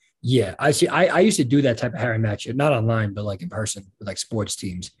Yeah, I see. I used to do that type of Harry match, not online, but like in person with like sports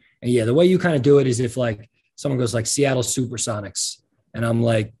teams. And yeah, the way you kind of do it is if like someone goes like Seattle Supersonics, and I'm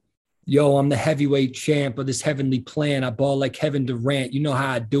like, yo, I'm the heavyweight champ of this heavenly plan. I ball like Kevin Durant. You know how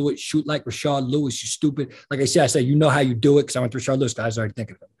I do it. Shoot like Rashard Lewis. You stupid. Like I say, you know how you do it because I went to Rashard Lewis. Guys already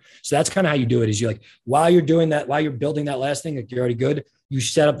thinking of him. So that's kind of how you do it. Is you're like while you're doing that, while you're building that last thing, like you're already good. You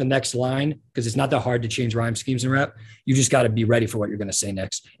set up the next line because it's not that hard to change rhyme schemes in rap. You just got to be ready for what you're going to say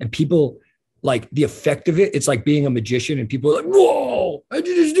next. And people like the effect of it. It's like being a magician, and people are like, "Whoa, how'd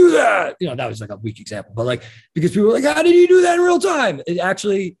you just do that?" You know, that was like a weak example, but like because people are like, "How did you do that in real time?" It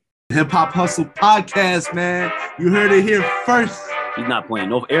actually Hip Hop Hustle podcast, man. You heard it here first. He's not playing.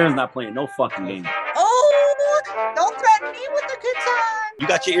 No, Aaron's not playing no fucking game. Oh, don't threaten me with a good time. You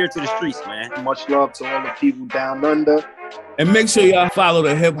got your ear to the streets, man. Much love to all the people down under. And make sure y'all follow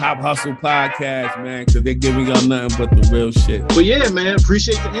the Hip Hop Hustle podcast, man, because they're giving y'all nothing but the real shit. But yeah, man,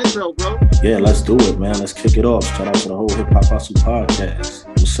 appreciate the intro, bro. Yeah, let's do it, man. Let's kick it off. Shout out to the whole Hip Hop Hustle podcast.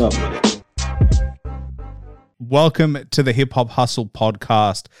 What's up with it? Welcome to the Hip Hop Hustle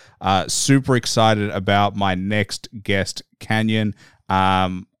podcast. Super excited about my next guest, Canyon.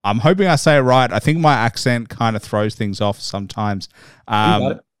 I'm hoping I say it right. I think my accent kind of throws things off sometimes.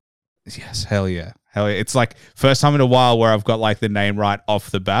 Yes, hell yeah. Hell yeah. It's like first time in a while where I've got like the name right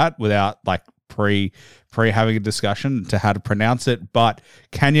off the bat without like pre having a discussion to how to pronounce it. But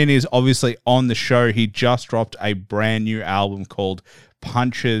Canyon is obviously on the show. He just dropped a brand new album called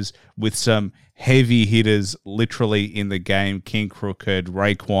Punches with some heavy hitters literally in the game. King Crooked,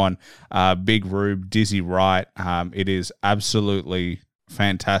 Raekwon, Big Rube, Dizzy Wright. It is absolutely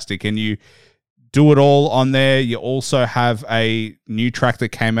fantastic. And you do it all on there. You also have a new track that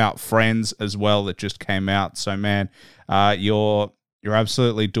came out, Friends, as well, that just came out. So, man, you're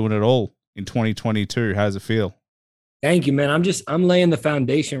absolutely doing it all in 2022. How does it feel? Thank you, man. I'm laying the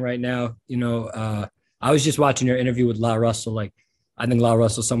foundation right now. You know, I was just watching your interview with LaRussell. Like, I think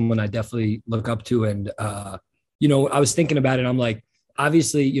LaRussell is someone I definitely look up to. And, you know, I was thinking about it. I'm like,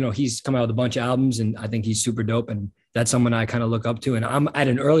 obviously, you know, he's come out with a bunch of albums and I think he's super dope. And that's someone I kind of look up to. And I'm at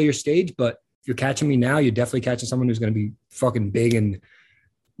an earlier stage, but if you're catching me now, you're definitely catching someone who's going to be fucking big and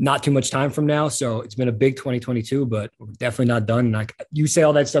not too much time from now. So it's been a big 2022, but we're definitely not done. And you say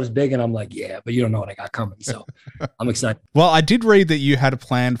all that stuff's big and I'm like, yeah, but you don't know what I got coming. So I'm excited. Well, I did read that you had a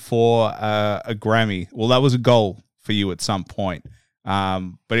plan for a Grammy. Well, that was a goal for you at some point.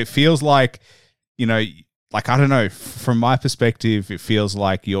 But it feels like, you know, like, I don't know, from my perspective, it feels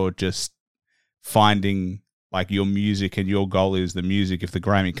like you're just finding like your music and your goal is the music. If the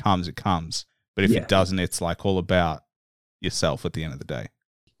Grammy comes, it comes. But if it doesn't, it's like all about yourself at the end of the day.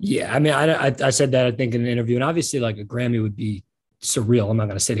 Yeah. I mean, I said that, I think, in an interview, and obviously like a Grammy would be surreal. I'm not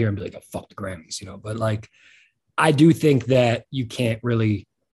going to sit here and be like, oh, fuck the Grammys, you know, but like, I do think that you can't really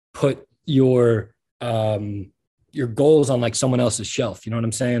put your goals on like someone else's shelf. You know what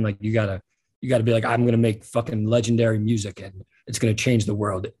I'm saying? Like you gotta be like, I'm going to make fucking legendary music and it's going to change the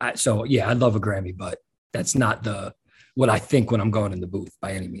world. So yeah, I'd love a Grammy, but that's not what I think when I'm going in the booth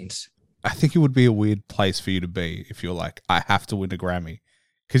by any means. I think it would be a weird place for you to be if you're like, I have to win a Grammy,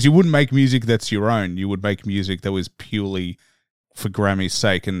 because you wouldn't make music that's your own. You would make music that was purely for Grammy's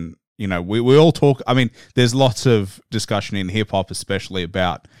sake. And, you know, we all talk, I mean, there's lots of discussion in hip hop, especially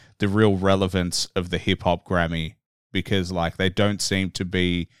about the real relevance of the hip hop Grammy, because like they don't seem to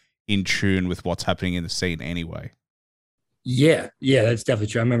be in tune with what's happening in the scene anyway. Yeah, that's definitely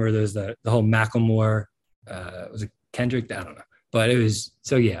true. I remember there was the whole Macklemore, was it Kendrick? I don't know. But it was,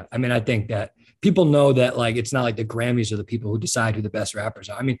 so yeah, I mean, I think that people know that like, it's not like the Grammys are the people who decide who the best rappers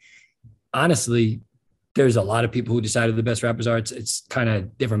are. I mean, honestly, there's a lot of people who decide who the best rappers are. It's kind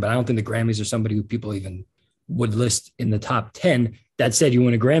of different, but I don't think the Grammys are somebody who people even would list in the top 10. That said, you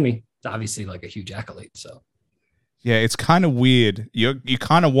win a Grammy, it's obviously like a huge accolade. So yeah, it's kind of weird. You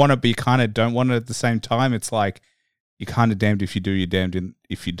kind of want it, but you kind of don't want it at the same time. It's like, you're kind of damned if you do, you're damned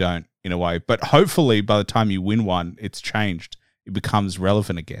if you don't, in a way. But hopefully by the time you win one, it's changed. It becomes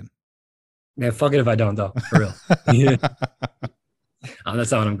relevant again. Man, fuck it if I don't, though, for real. Yeah.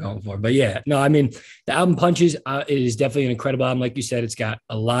 That's not what I'm going for. But yeah, no, I mean, the album Punches, it is definitely an incredible album. Like you said, it's got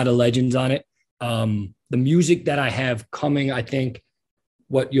a lot of legends on it. The music that I have coming, I think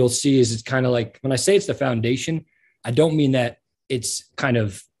what you'll see is it's kind of like, when I say it's the foundation, I don't mean that it's kind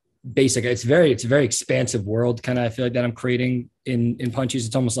of basic. It's a very expansive world, kind of, I feel like, that I'm creating in Punches.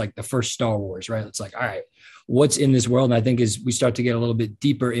 It's almost like the first Star Wars, right? It's like, all right, what's in this world? And I think as we start to get a little bit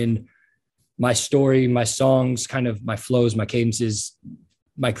deeper in my story, my songs, kind of my flows, my cadences,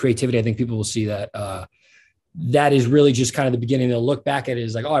 my creativity, I think people will see that that is really just kind of the beginning. They'll look back at it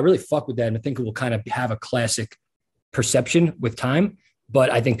as like, oh, I really fuck with that. And I think it will kind of have a classic perception with time. but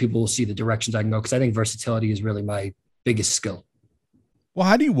I think people will see the directions I can go because I think versatility is really my biggest skill. Well,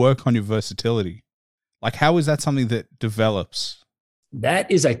 how do you work on your versatility? Like, how is that something that develops? I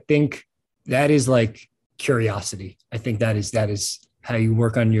think that is like curiosity. I think that is how you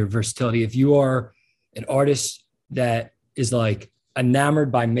work on your versatility. If you are an artist that is like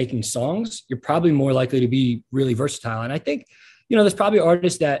enamored by making songs, you're probably more likely to be really versatile. And I think, there's probably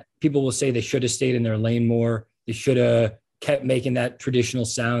artists that people will say they should have stayed in their lane more. They should have kept making that traditional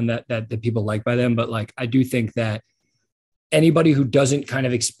sound that people like by them. But like, I do think that anybody who doesn't kind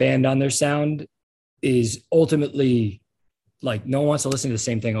of expand on their sound is ultimately like, no one wants to listen to the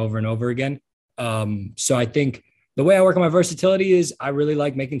same thing over and over again. So I think the way I work on my versatility is I really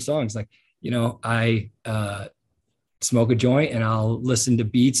like making songs. Like, I smoke a joint and I'll listen to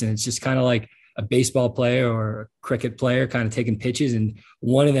beats, and it's just kind of like a baseball player or a cricket player kind of taking pitches. And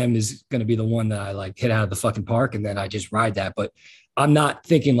one of them is going to be the one that I like hit out of the fucking park. And then I just ride that. But I'm not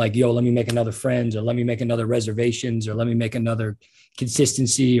thinking like, yo, let me make another Friends, or let me make another Reservations, or let me make another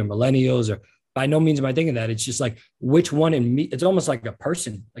Consistency or Millennials, or by no means am I thinking that. It's just like, which one in me, it's almost like a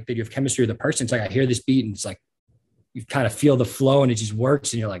person, like that you have chemistry with the person. It's like, I hear this beat and it's like, you kind of feel the flow and it just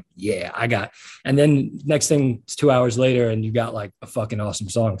works. And you're like, yeah, and then next thing it's 2 hours later and you got like a fucking awesome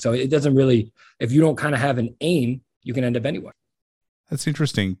song. So it doesn't really, if you don't kind of have an aim, you can end up anywhere. That's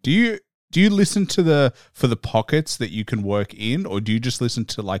interesting. Do you listen to for the pockets that you can work in, or do you just listen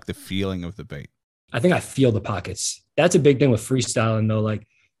to like the feeling of the beat? I think I feel the pockets. That's a big thing with freestyling though. Like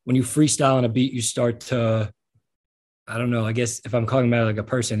when you freestyle on a beat, you start to, I don't know, I guess if I'm calling about like a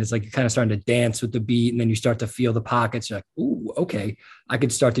person, it's like you're kind of starting to dance with the beat, and then you start to feel the pockets. You're like, ooh, okay, I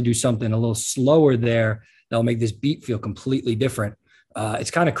could start to do something a little slower there that'll make this beat feel completely different.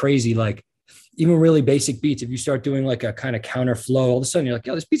 It's kind of crazy. Like even really basic beats, if you start doing like a kind of counter flow, all of a sudden you're like,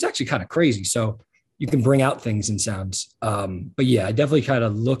 yo, this beat's actually kind of crazy. So you can bring out things in sounds. But yeah, I definitely kind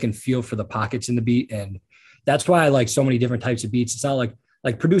of look and feel for the pockets in the beat. And that's why I like so many different types of beats. It's not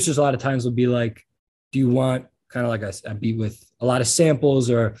like producers a lot of times will be like, do you want kind of like a beat with a lot of samples,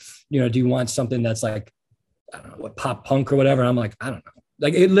 or, do you want something that's like, I don't know, what, pop punk or whatever. And I'm like, I don't know.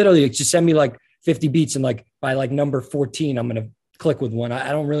 Like it literally just send me like 50 beats. And like by like number 14, I'm going to click with one. I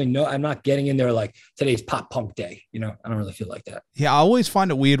don't really know. I'm not getting in there like today's pop punk day. I don't really feel like that. Yeah. I always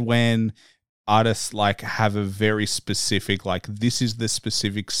find it weird when artists like have a very specific, like this is the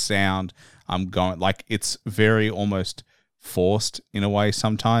specific sound I'm going, like it's very almost forced in a way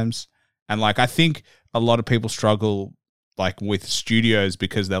sometimes. And like, I think a lot of people struggle like with studios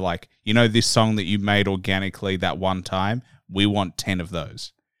because they're like, this song that you made organically that one time, we want 10 of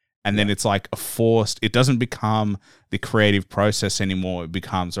those. And then it's like it doesn't become the creative process anymore. It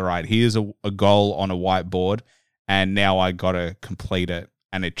becomes, all right, here's a goal on a whiteboard and now I got to complete it.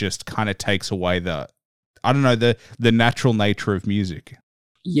 And it just kind of takes away the natural nature of music.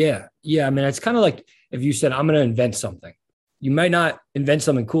 Yeah. Yeah. I mean, it's kind of like if you said, I'm going to invent something. You might not invent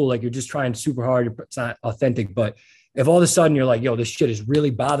something cool, like you're just trying super hard, it's not authentic. But if all of a sudden you're like, yo, this shit is really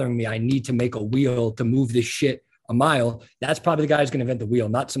bothering me, I need to make a wheel to move this shit a mile, that's probably the guy who's going to invent the wheel,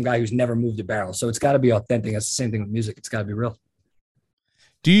 not some guy who's never moved a barrel. So it's got to be authentic. That's the same thing with music. It's got to be real.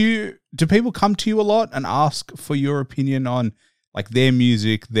 Do people come to you a lot and ask for your opinion on like their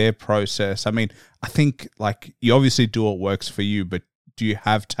music, their process? I mean, I think like you obviously do what works for you, but do you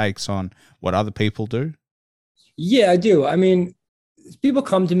have takes on what other people do? Yeah, I do. I mean, people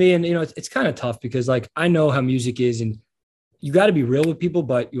come to me and, it's kind of tough because like, I know how music is and you got to be real with people,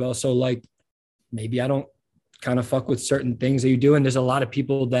 but you also like, maybe I don't kind of fuck with certain things that you do. And there's a lot of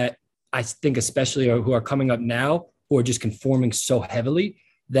people that I think, especially who are coming up now, who are just conforming so heavily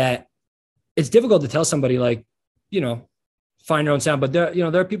that it's difficult to tell somebody like, find your own sound. But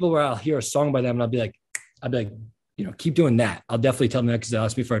there are people where I'll hear a song by them and I'll be like, keep doing that. I'll definitely tell them that because they'll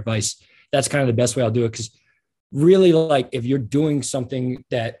ask me for advice. That's kind of the best way I'll do it. Because really, like if you're doing something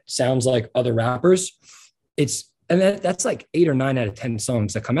that sounds like other rappers, that's like 8 or 9 out of 10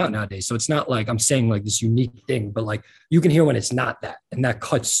 songs that come out nowadays. So it's not like I'm saying like this unique thing, but like you can hear when it's not that, and that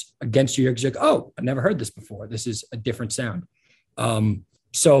cuts against you. You're like, oh, I never heard this before. This is a different sound.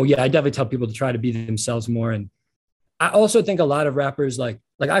 So yeah, I definitely tell people to try to be themselves more. And I also think a lot of rappers like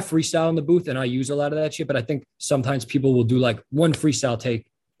I freestyle in the booth and I use a lot of that shit, but I think sometimes people will do like one freestyle take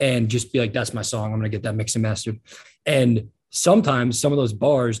and just be like, that's my song, I'm going to get that mixed and mastered. And sometimes some of those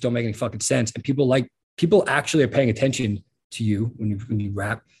bars don't make any fucking sense. And people actually are paying attention to you when you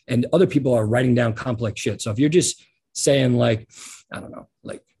rap, and other people are writing down complex shit. So if you're just saying like, I don't know,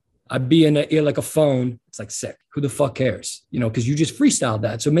 like I'd be in the ear like a phone, it's like sick. Who the fuck cares? Cause you just freestyled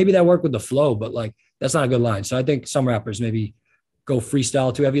that. So maybe that worked with the flow, but like, that's not a good line. So I think some rappers maybe go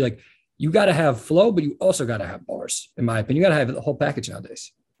freestyle too heavy. Like you got to have flow, but you also got to have bars, in my opinion. You got to have the whole package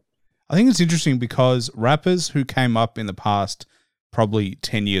nowadays. I think it's interesting because rappers who came up in the past probably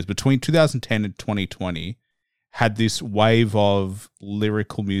 10 years, between 2010 and 2020, had this wave of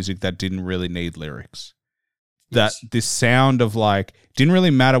lyrical music that didn't really need lyrics. That this sound of like, didn't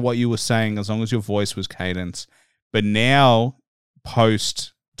really matter what you were saying as long as your voice was cadence. But now,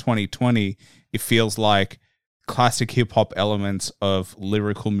 post 2020, it feels like classic hip hop elements of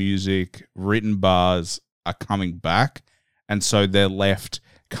lyrical music, written bars are coming back. And so they're left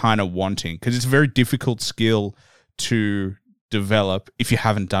kind of wanting, because it's a very difficult skill to develop if you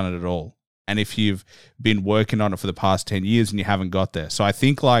haven't done it at all. And if you've been working on it for the past 10 years and you haven't got there. So I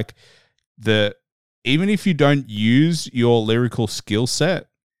think like even if you don't use your lyrical skill set,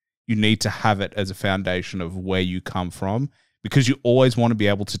 you need to have it as a foundation of where you come from, because you always want to be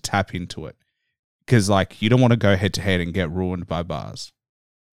able to tap into it. Because like you don't want to go head to head and get ruined by bars.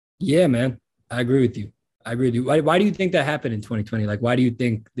 Yeah, man. I agree with you. Why do you think that happened in 2020? Like, why do you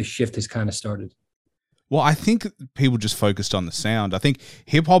think the shift has kind of started? Well, I think people just focused on the sound. I think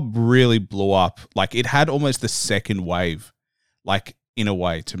hip hop really blew up. Like it had almost the second wave, like in a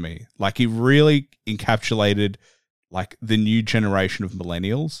way to me. Like it really encapsulated like the new generation of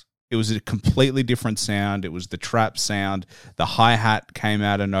millennials. It was a completely different sound. It was the trap sound. The hi-hat came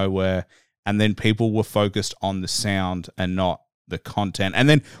out of nowhere. And then people were focused on the sound and not the content. And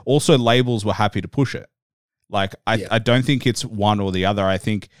then also labels were happy to push it. Like I don't think it's one or the other. I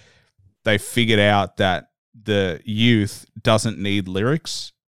think they figured out that the youth doesn't need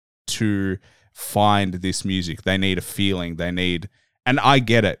lyrics to find this music. They need a feeling. And I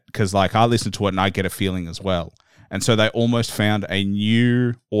get it, because like I listen to it and I get a feeling as well. And so they almost found a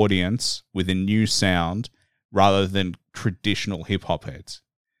new audience with a new sound rather than traditional hip hop heads.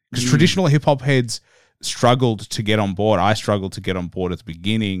 Because traditional hip hop heads struggled to get on board. I struggled to get on board at the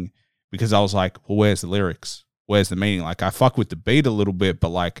beginning because I was like, well, where's the lyrics? Where's the meaning? Like I fuck with the beat a little bit, but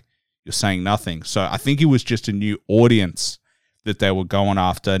like you're saying nothing. So I think it was just a new audience that they were going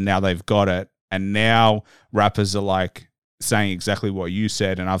after. Now they've got it. And now rappers are like saying exactly what you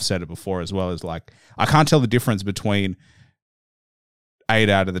said. And I've said it before as well, is like, I can't tell the difference between 8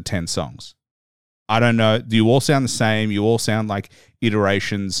 out of the 10 songs. I don't know. Do you all sound the same? You all sound like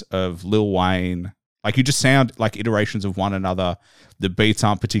iterations of Lil Wayne. Like you just sound like iterations of one another. The beats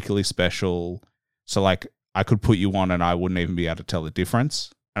aren't particularly special. So like I could put you on and I wouldn't even be able to tell the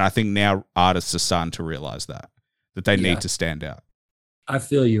difference. And I think now artists are starting to realize that they need to stand out. I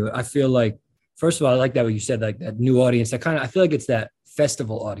feel you. I feel like, first of all, I like that what you said, like that new audience. I feel like it's that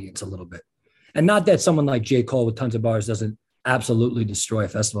festival audience a little bit. And not that someone like J. Cole with tons of bars doesn't absolutely destroy a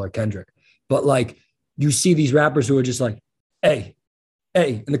festival, or Kendrick. But like you see these rappers who are just like, hey,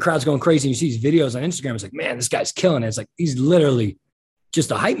 and the crowd's going crazy. And you see these videos on Instagram. It's like, man, this guy's killing it. It's like, he's literally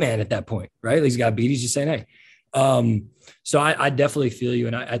just a hype man at that point, right? He's got a beat. He's just saying, hey. So I definitely feel you.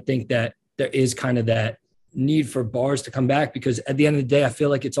 And I think that there is kind of that need for bars to come back, because at the end of the day, I feel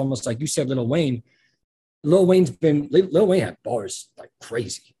like it's almost like you said, Lil Wayne had bars like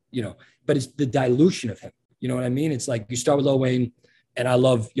crazy, but it's the dilution of him. You know what I mean? It's like you start with Lil Wayne, and I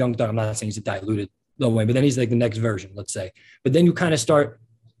love Young Thug. I'm not saying he's a diluted Lil Wayne, but then he's like the next version, let's say. But then you kind of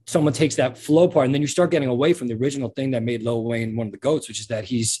someone takes that flow part, and then you start getting away from the original thing that made Lil Wayne one of the GOATs, which is that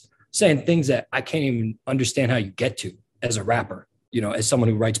he's saying things that I can't even understand how you get to as a rapper, as someone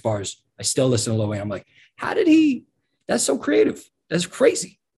who writes bars. I still listen to Lil Wayne. I'm like, how did that's so creative. That's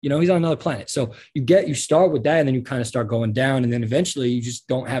crazy. He's on another planet. So you start with that, and then you kind of start going down, and then eventually you just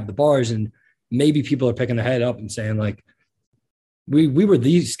don't have the bars, and maybe people are picking their head up and saying like, we were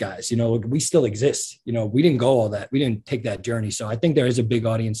these guys, we still exist. We didn't go all that. We didn't take that journey. So I think there is a big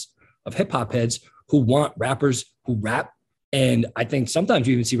audience of hip hop heads who want rappers who rap. And I think sometimes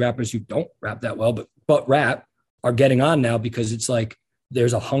you even see rappers who don't rap that well, but rap are getting on now, because it's like,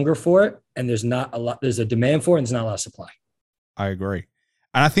 there's a hunger for it, and there's a demand for it, and there's not a lot of supply. I agree.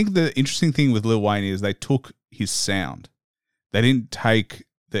 And I think the interesting thing with Lil Wayne is they took his sound. They didn't take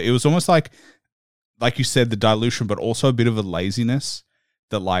it was almost like you said, the dilution, but also a bit of a laziness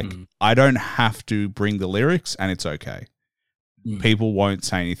that like, I don't have to bring the lyrics and it's okay. People won't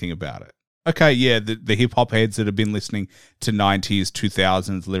say anything about it. Okay, yeah, the hip hop heads that have been listening to 90s,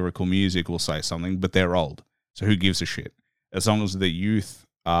 2000s lyrical music will say something, but they're old. So who gives a shit? As long as the youth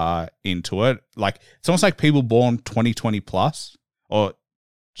are into it. Like, it's almost like people born 2020 plus,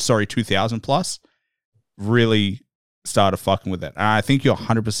 2000 plus, really started fucking with it. And I think you're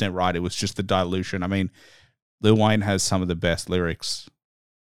 100% right. It was just the dilution. I mean, Lil Wayne has some of the best lyrics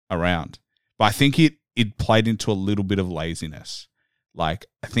around, but I think it played into a little bit of laziness. Like,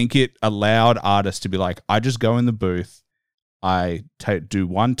 I think it allowed artists to be like, I just go in the booth, I do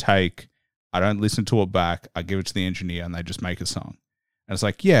one take, I don't listen to it back. I give it to the engineer and they just make a song. And it's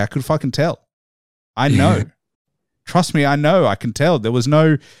like, yeah, I could fucking tell. I know. Trust me, I know. I can tell. There was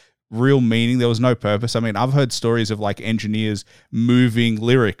no real meaning. There was no purpose. I mean, I've heard stories of like engineers moving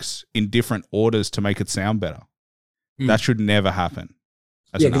lyrics in different orders to make it sound better. That should never happen.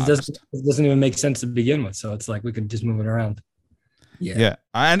 Because it doesn't even make sense to begin with. So it's like we can just move it around. Yeah.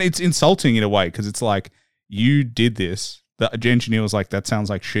 And it's insulting in a way because it's like, you did this. The engineer was like, that sounds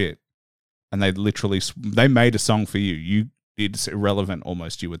like shit. And they literally, they made a song for you. It's irrelevant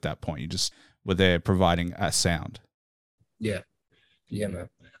almost you at that point. You just were there providing a sound. Yeah. Yeah, man.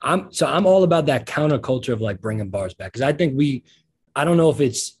 I'm all about that counterculture of like bringing bars back. Cause I think I don't know if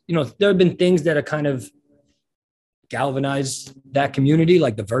it's, there have been things that are kind of galvanized that community,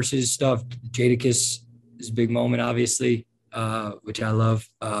 like the Versus stuff. Jadakiss is a big moment, obviously, which I love.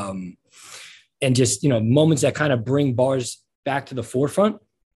 And just, moments that kind of bring bars back to the forefront.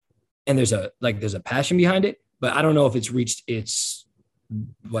 And there's a passion behind it, but I don't know if it's reached its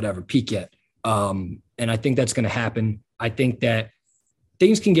peak yet. And I think that's going to happen. I think that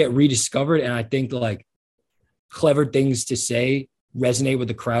things can get rediscovered. And I think like clever things to say resonate with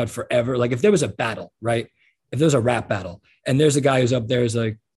the crowd forever. Like if there was a battle, right? If there's a rap battle and there's a guy who's up there who's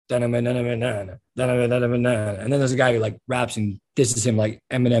like, and then there's a guy who like raps and disses him like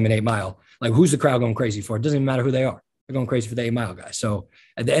Eminem and 8 Mile. Like who's the crowd going crazy for? It doesn't even matter who they are. They're going crazy for the 8 Mile guy. So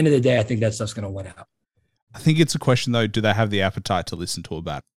at the end of the day, I think that stuff's going to win out. I think it's a question though. Do they have the appetite to listen to a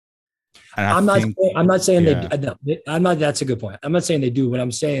battle? I'm not saying that's a good point. I'm not saying they do. What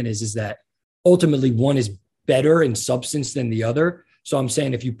I'm saying is that ultimately one is better in substance than the other. So I'm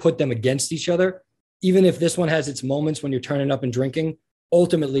saying if you put them against each other, even if this one has its moments when you're turning up and drinking,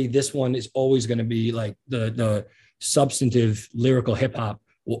 ultimately this one is always going to be like the substantive lyrical hip hop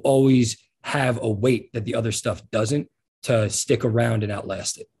will always have a weight that the other stuff doesn't to stick around and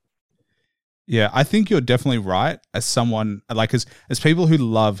outlast it. Yeah, I think you're definitely right as someone like as people who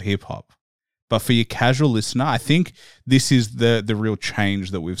love hip hop. But for your casual listener, I think this is the real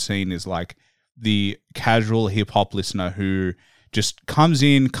change that we've seen is like the casual hip hop listener who just comes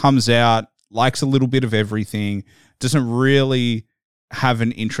in, comes out, likes a little bit of everything, doesn't really have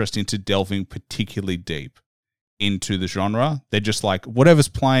an interest into delving particularly deep into the genre. They're just like, whatever's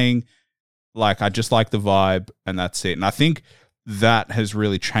playing, like I just like the vibe and that's it. And I think that has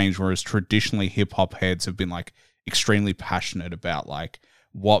really changed, whereas traditionally hip hop heads have been like extremely passionate about like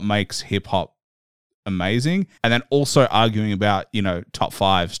what makes hip hop amazing. And then also arguing about, top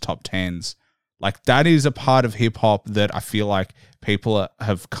 5s, top 10s. Like that is a part of hip hop that I feel like people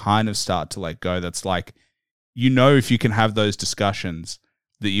have kind of started to let go. That's like, if you can have those discussions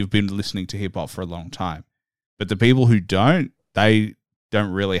that you've been listening to hip hop for a long time. But the people who don't, they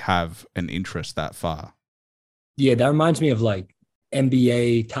don't really have an interest that far. Yeah, that reminds me of like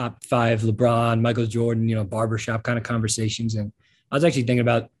NBA top 5, LeBron, Michael Jordan, barbershop kind of conversations. And I was actually thinking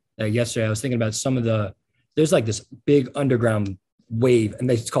about yesterday. I was thinking about there's like this big underground wave, and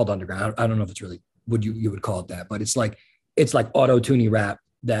it's called underground. I don't know if it's really what you would call it that, but it's like auto-tuning rap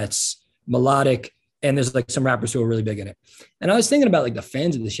that's melodic. And there's like some rappers who are really big in it. And I was thinking about like the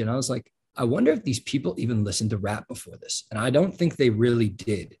fans of this shit. And I was like, I wonder if these people even listened to rap before this. And I don't think they really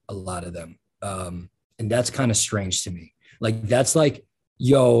did, a lot of them. And that's kind of strange to me. Like, that's like,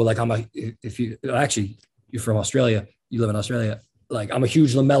 you're from Australia, you live in Australia. Like, I'm a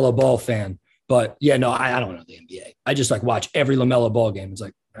huge LaMelo Ball fan, but yeah, no, I don't know the NBA. I just like watch every LaMelo Ball game. It's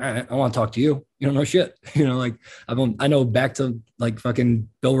like, all right, I want to talk to you. You don't know shit. Like I know back to like fucking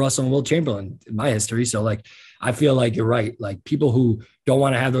Bill Russell and Will Chamberlain in my history. So like, I feel like you're right. Like people who don't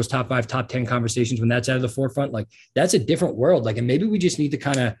want to have those top 5, top 10 conversations when that's out of the forefront, like that's a different world. Like, and maybe we just need to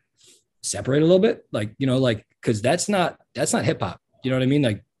kind of separate a little bit. Like, cause that's not hip hop. You know what I mean?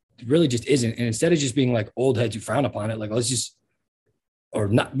 Like it really just isn't. And instead of just being like old heads who frown upon it, like, let's just, or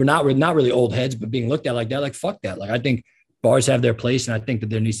not, we're not really old heads, but being looked at like that, like, fuck that. Like, I think bars have their place. And I think that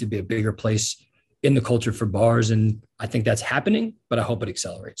there needs to be a bigger place in the culture for bars. And I think that's happening, but I hope it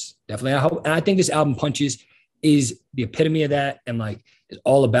accelerates. Definitely. And I think this album Punches is the epitome of that. And like, it's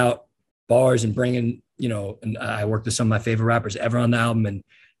all about bars and bringing, and I worked with some of my favorite rappers ever on the album. And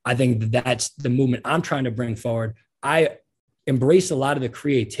I think that's the movement I'm trying to bring forward. I embrace a lot of the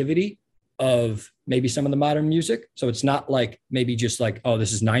creativity of maybe some of the modern music. So it's not like maybe just like, oh,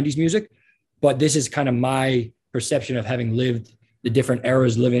 this is 90s music, but this is kind of my perception of having lived the different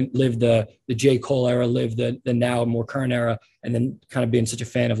eras, lived the J. Cole era, lived the now more current era, and then kind of being such a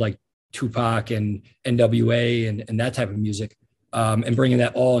fan of like Tupac and NWA and that type of music, and bringing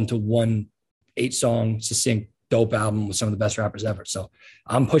that all into one 8-song succinct dope album with some of the best rappers ever. So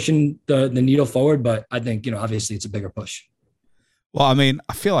I'm pushing the needle forward, but I think, obviously it's a bigger push. Well, I mean,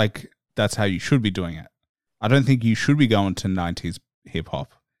 I feel like that's how you should be doing it. I don't think you should be going to 90s hip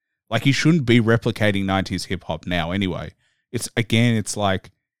hop. Like, you shouldn't be replicating 90s hip hop now anyway. It's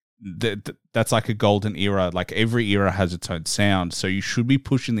like that's like a golden era. Like, every era has its own sound, so you should be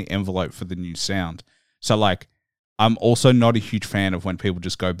pushing the envelope for the new sound. So like, I'm also not a huge fan of when people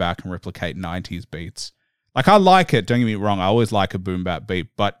just go back and replicate 90s beats. Like, I like it, don't get me wrong, I always like a boom bap beat,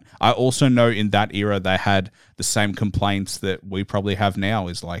 but I also know in that era they had the same complaints that we probably have now,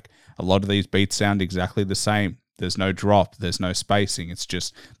 is like, a lot of these beats sound exactly the same. There's no drop, there's no spacing, it's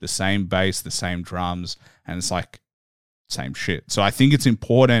just the same bass, the same drums, and it's like, same shit. So I think it's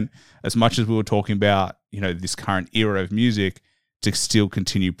important, as much as we were talking about, you know, this current era of music, to still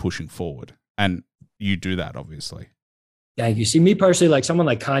continue pushing forward. And you do that, obviously. Thank you. See, me personally, like someone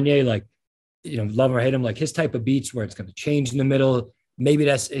like Kanye, like, you know, love him or hate him, like his type of beats where it's going to change in the middle. Maybe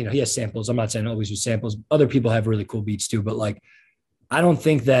that's, you know, he has samples. I'm not saying always use samples. Other people have really cool beats too, but like, I don't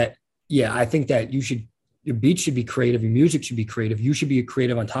think that, I think that your beats should be creative. Your music should be creative. You should be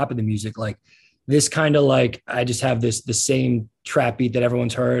creative on top of the music. Like this kind of like, I just have the same trap beat that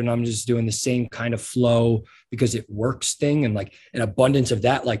everyone's heard, and I'm just doing the same kind of flow because it works thing. And like an abundance of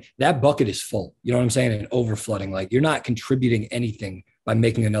that, like that bucket is full, you know what I'm saying? And overflooding, like you're not contributing anything by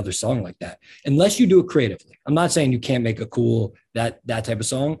making another song like that, unless you do it creatively. I'm not saying you can't make a cool, that type of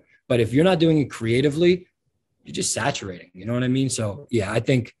song, but if you're not doing it creatively, you're just saturating, you know what I mean? So yeah, I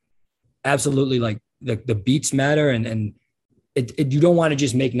think absolutely, like the beats matter, and you don't want to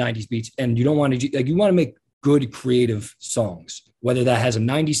just make 90s beats, and you don't want to, like, you want to make good creative songs, whether that has a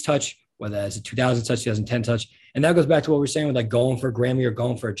 90s touch, whether that has a 2000 touch, 2010 touch. And that goes back to what we're saying with like going for a Grammy or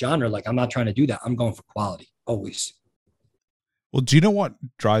going for a genre. Like, I'm not trying to do that. I'm going for quality always. Well, do you know what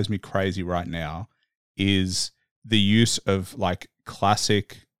drives me crazy right now is the use of like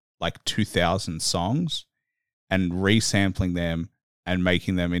classic, like 2000 songs and resampling them and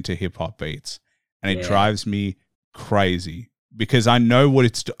making them into hip hop beats. And it drives me crazy because I know what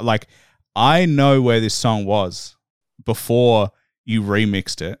it's like. I know where this song was before you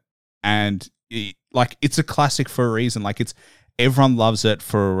remixed it. And it's a classic for a reason. Like, everyone loves it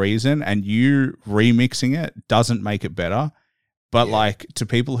for a reason, and you remixing it doesn't make it better. But like, to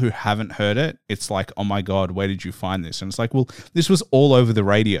people who haven't heard it, it's like, oh my God, where did you find this? And it's like, well, this was all over the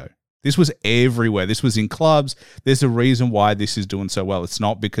radio. This was everywhere. This was in clubs. There's a reason why this is doing so well. It's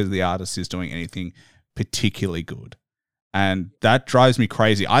not because the artist is doing anything particularly good. And that drives me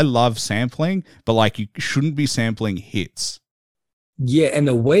crazy. I love sampling, but like, you shouldn't be sampling hits. Yeah, and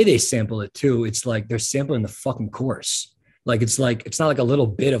the way they sample it too, it's like they're sampling the fucking chorus. Like, it's not like a little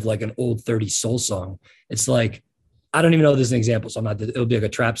bit of like an old 30s soul song. It's like, I don't even know if there's an example, so it'll be like a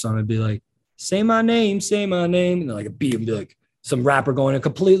trap song. It'd be like, say my name, and then like a beat would be like some rapper going a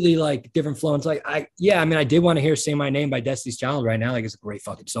completely like different flow. It's like, I did want to hear Say My Name by Destiny's Child right now. Like, it's a great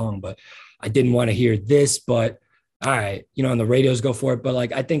fucking song, but I didn't want to hear this, but all right, you know, and the radios go for it. But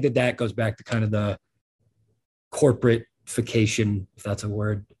like, I think that goes back to kind of the corporatification, if that's a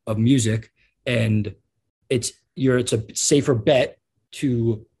word, of music. And it's a safer bet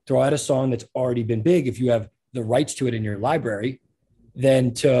to throw out a song that's already been big if you have the rights to it in your library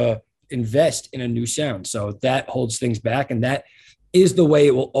than to invest in a new sound. So that holds things back, and that is the way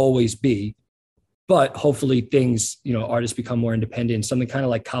it will always be. But hopefully things, you know, artists become more independent, something kind of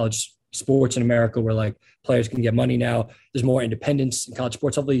like college sports in America, where like players can get money now. There's more independence in college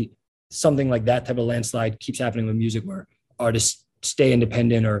sports. Hopefully something like that type of landslide keeps happening with music, where artists stay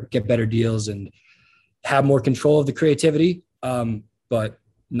independent or get better deals and have more control of the creativity. But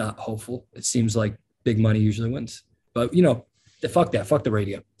not hopeful. It seems like big money usually wins. But, you know, fuck that. Fuck the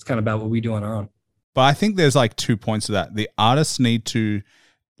radio. It's kind of about what we do on our own. But I think there's like 2 points to that. The artists need to,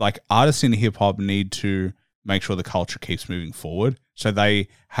 like, artists in hip hop need to make sure the culture keeps moving forward. So they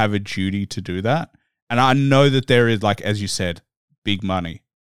have a duty to do that. And I know that there is, like, as you said, big money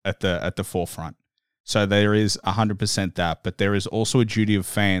at the forefront. So there is 100% that, but there is also a duty of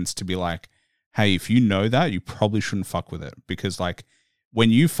fans to be like, hey, if you know that, you probably shouldn't fuck with it, because like, when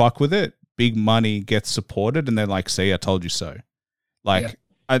you fuck with it, big money gets supported, and they're like, see, I told you so. Like,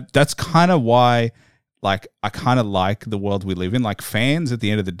 that's kind of why, like, I kind of like the world we live in. Like, fans at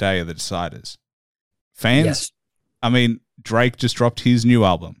the end of the day are the deciders. Fans, I mean, Drake just dropped his new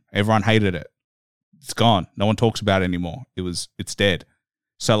album. Everyone hated it. It's gone. No one talks about it anymore. It's dead.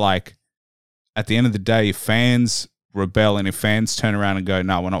 So like, at the end of the day, if fans rebel and if fans turn around and go,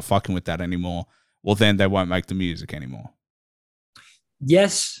 no, we're not fucking with that anymore, well, then they won't make the music anymore.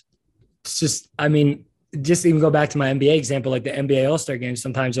 Yes. It's just, I mean, just even go back to my NBA example, like the NBA All-Star game,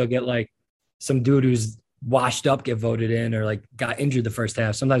 sometimes you'll get like some dude who's washed up get voted in, or like got injured the first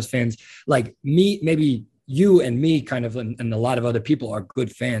half. Sometimes fans like me, maybe you and me kind of, and a lot of other people are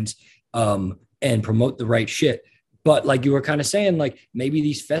good fans. and promote the right shit. But like you were kind of saying, like maybe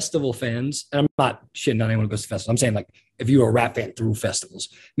these festival fans, and I'm not shitting on anyone who goes to festivals. I'm saying like if you're a rap fan through festivals,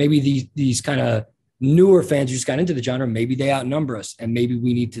 maybe these kind of newer fans who just got into the genre, maybe they outnumber us, and maybe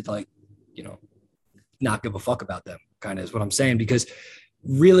we need to like, you know, not give a fuck about them. Kind of is what I'm saying, because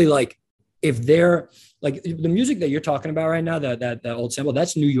really like if they're like the music that you're talking about right now, that old sample,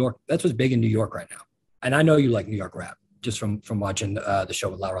 that's New York. That's what's big in New York right now. And I know you like New York rap just from watching the show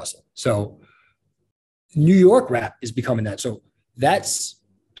with LaRussell. So New York rap is becoming that. So that's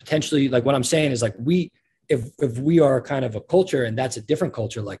potentially like what I'm saying is like if we are kind of a culture and that's a different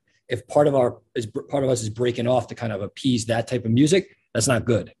culture, like if part of us is breaking off to kind of appease that type of music, that's not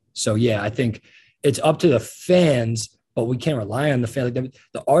good. So yeah, I think it's up to the fans, but we can't rely on the fans. Like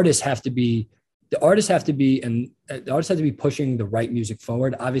the artists have to be pushing the right music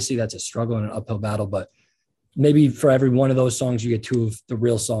forward. Obviously that's a struggle and an uphill battle, but maybe for every one of those songs, you get two of the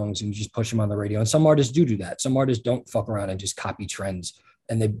real songs and you just push them on the radio. And some artists do that. Some artists don't fuck around and just copy trends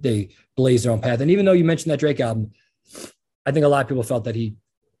and they blaze their own path. And even though you mentioned that Drake album, I think a lot of people felt that he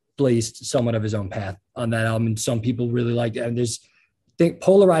blazed somewhat of his own path on that album. And some people really liked it. And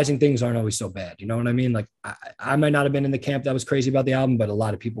polarizing things aren't always so bad. You know what I mean? Like I might not have been in the camp that was crazy about the album, but a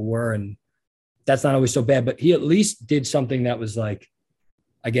lot of people were, and that's not always so bad, but he at least did something that was like,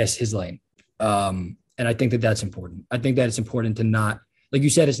 I guess, his lane. And I think that that's important. I think that it's important to not, like you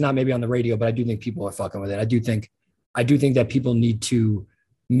said, it's not maybe on the radio, but I do think people are fucking with it. I do think that people need to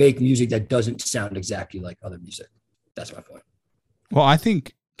make music that doesn't sound exactly like other music. That's my point. Well, I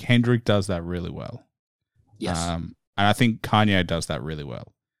think Kendrick does that really well. Yes. And I think Kanye does that really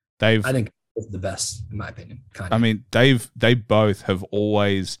well. I think it's the best, in my opinion. Kanye. I mean, they both have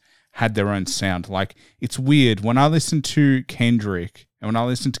always had their own sound. Like, it's weird. When I listen to Kendrick and when I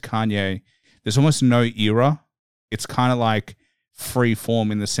listen to Kanye, there's almost no era. It's kind of like free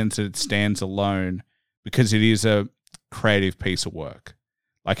form in the sense that it stands alone because it is a creative piece of work.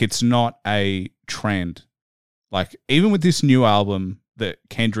 Like, it's not a trend. Like, even with this new album that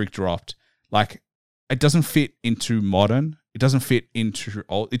Kendrick dropped, like, it doesn't fit into modern. It doesn't fit into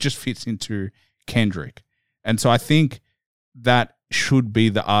old. It just fits into Kendrick. And so I think that should be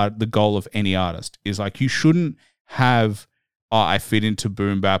the goal of any artist, is like, you shouldn't have, I fit into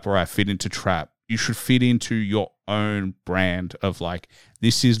boom bap or I fit into trap. You should fit into your own brand of like,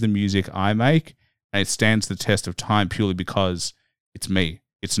 this is the music I make and it stands the test of time purely because it's me.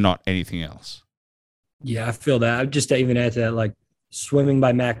 It's not anything else. Yeah, I feel that. I'd just even add to that, like Swimming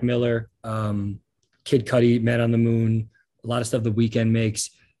by Mac Miller, Kid Cudi, Man on the Moon, a lot of stuff The Weeknd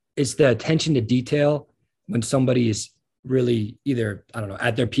makes. It's the attention to detail when somebody is really either, I don't know,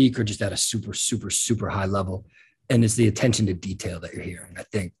 at their peak or just at a super, super, super high level. And it's the attention to detail that you're hearing. I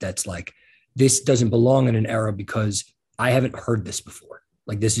think that's like, this doesn't belong in an era because I haven't heard this before.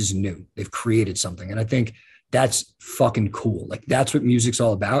 Like, this is new. They've created something. And I think that's fucking cool. Like, that's what music's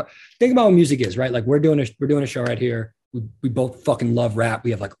all about. Think about what music is, right? Like, we're doing a show right here. We both fucking love rap.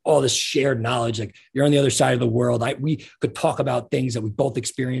 We have like all this shared knowledge. Like, you're on the other side of the world. We could talk about things that we both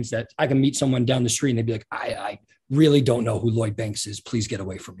experienced, that I can meet someone down the street and they'd be like, I really don't know who Lloyd Banks is. Please get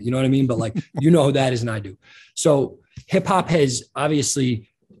away from me. You know what I mean? But like, you know who that is and I do. So hip hop has obviously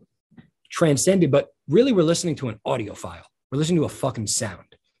transcended, but really we're listening to an audio file. We're listening to a fucking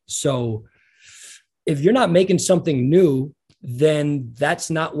sound. So if you're not making something new, then that's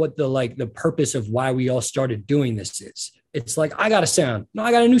not what the purpose of why we all started doing this is. It's like, I got a sound. No,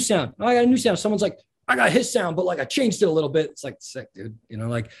 I got a new sound. No, I got a new sound. Someone's like, I got his sound, but like I changed it a little bit. It's like, sick, dude. You know,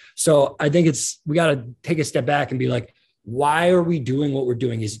 like, so I think we got to take a step back and be like, why are we doing what we're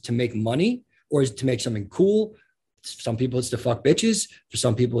doing? Is it to make money or is it to make something cool? For some people, it's to fuck bitches. For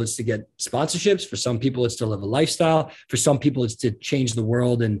some people, it's to get sponsorships. For some people, it's to live a lifestyle. For some people, it's to change the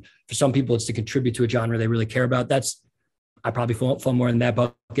world. And for some people, it's to contribute to a genre they really care about. I probably fall more in that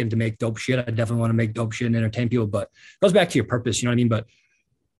bucket to make dope shit. I definitely want to make dope shit and entertain people, but it goes back to your purpose. You know what I mean? But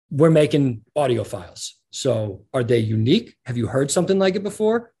we're making audio files. So are they unique? Have you heard something like it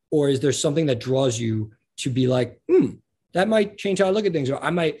before? Or is there something that draws you to be like, that might change how I look at things? Or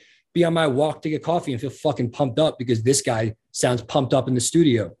I might be on my walk to get coffee and feel fucking pumped up because this guy sounds pumped up in the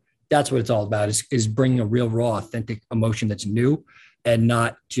studio. That's what it's all about, is bringing a real, raw, authentic emotion that's new and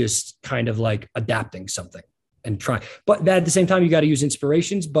not just kind of like adapting something and try. But at the same time, you got to use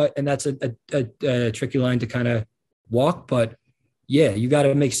inspirations, and that's a tricky line to kind of walk. But yeah, you got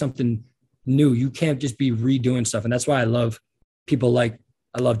to make something new. You can't just be redoing stuff. And that's why I love people like,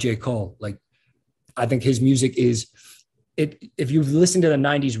 I love J. Cole. Like, I think his music is, if you listen to the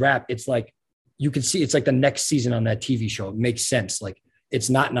 90s rap, it's like, you can see it's like the next season on that TV show. It makes sense. Like, it's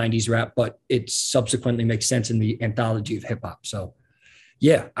not 90s rap, but it subsequently makes sense in the anthology of hip hop. So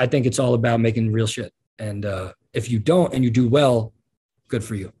yeah, I think it's all about making real shit. And if you don't and you do well, good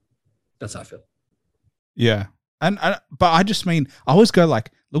for you. That's how I feel. Yeah. But I just mean, I always go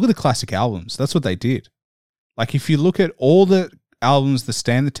like, look at the classic albums. That's what they did. Like, if you look at all the albums that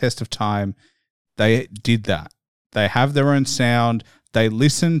stand the test of time, they did that. They have their own sound. They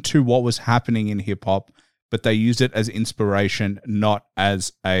listened to what was happening in hip hop, but they used it as inspiration, not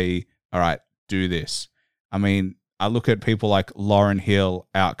as all right, do this. I mean, I look at people like Lauryn Hill,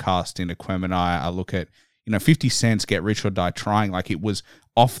 Outkast in Aquemini. I look at, 50 Cent's Get Rich or Die Trying. Like, it was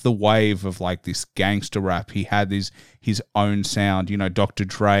off the wave of like this gangster rap. He had his own sound, Dr.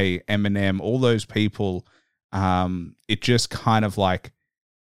 Dre, Eminem, all those people. It just kind of like,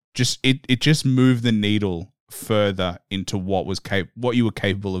 it just moved the needle further into what you were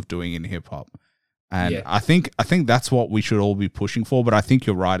capable of doing in hip hop. And yeah. I think that's what we should all be pushing for. But I think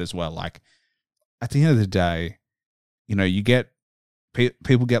you're right as well. Like, at the end of the day, you get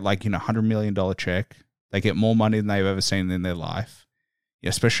people get like, $100 million check. They get more money than they've ever seen in their life. Yeah,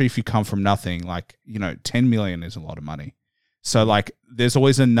 especially if you come from nothing, like, 10 million is a lot of money. So like, there's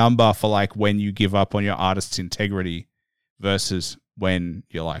always a number for like when you give up on your artist's integrity versus when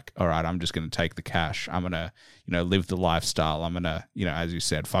you're like, all right, I'm just going to take the cash. I'm going to, live the lifestyle. I'm going to, as you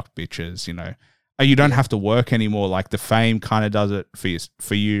said, fuck bitches, you don't have to work anymore. Like, the fame kind of does it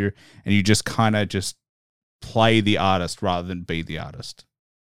for you. And you just kind of just play the artist rather than be the artist.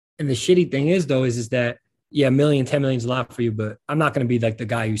 And the shitty thing is though, is that, yeah, $1 million, $10 million is a lot for you, but I'm not going to be like the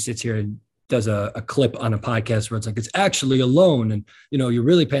guy who sits here and does a clip on a podcast where it's like, it's actually a loan. And, you're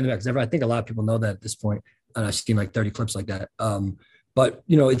really paying them back. I think a lot of people know that at this point. And I've seen like 30 clips like that. But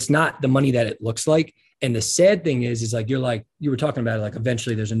it's not the money that it looks like. And the sad thing is like, you were talking about it, like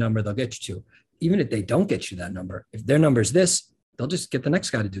eventually there's a number they'll get you to. Even if they don't get you that number, if their number is this, they'll just get the next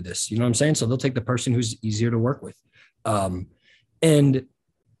guy to do this. You know what I'm saying? So they'll take the person who's easier to work with. And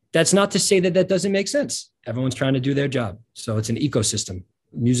that's not to say that doesn't make sense. Everyone's trying to do their job. So it's an ecosystem.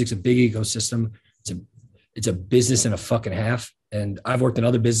 Music's a big ecosystem. It's a business and a fucking half. And I've worked in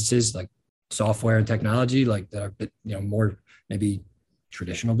other businesses like software and technology, like that are, more maybe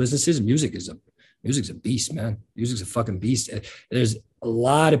traditional businesses. Music's a beast, man. Music's a fucking beast. There's a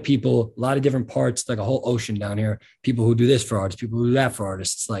lot of people, a lot of different parts, like a whole ocean down here. People who do this for artists, people who do that for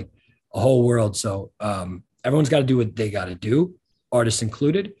artists. It's like a whole world. So everyone's got to do what they got to do, artists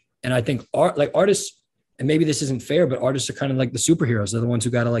included. And I think artists, and maybe this isn't fair, but artists are kind of like the superheroes. They're the ones who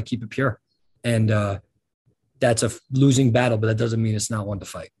got to like keep it pure. And that's a losing battle, but that doesn't mean it's not one to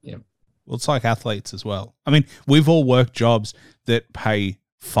fight. Well, it's like athletes as well. I mean, we've all worked jobs that pay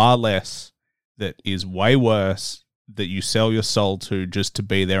far less, that is way worse, that you sell your soul to just to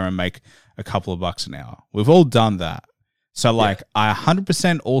be there and make a couple of bucks an hour. We've all done that. So like, I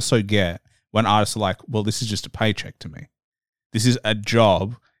 100% also get when artists are like, well, this is just a paycheck to me. This is a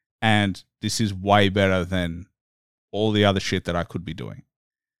job. And this is way better than all the other shit that I could be doing.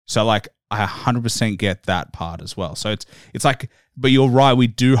 So like, I 100% get that part as well. So it's like, but you're right. We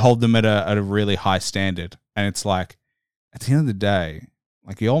do hold them at a really high standard. And it's like, at the end of the day,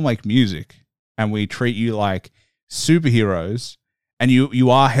 like, you all make music and we treat you like superheroes, and you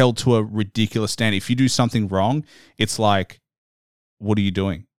are held to a ridiculous standard. If you do something wrong, it's like, what are you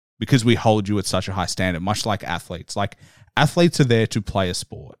doing? Because we hold you at such a high standard, much like athletes. Like, athletes are there to play a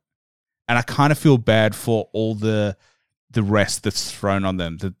sport. And I kind of feel bad for all the rest that's thrown on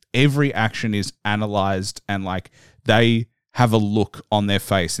them, that every action is analyzed, and like, they have a look on their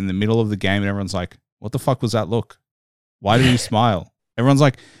face in the middle of the game and everyone's like, what the fuck was that look? Why did he smile? Everyone's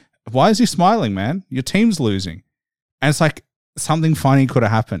like, why is he smiling, man? Your team's losing. And it's like, something funny could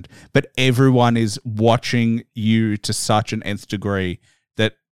have happened, but everyone is watching you to such an nth degree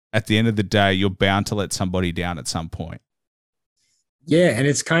that at the end of the day, you're bound to let somebody down at some point. Yeah. And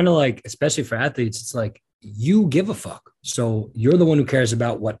it's kind of like, especially for athletes, it's like, you give a fuck. So you're the one who cares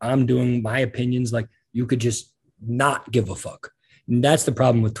about what I'm doing, my opinions. Like, you could just not give a fuck. And that's the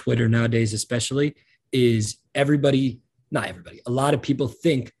problem with Twitter nowadays, especially, is not everybody, a lot of people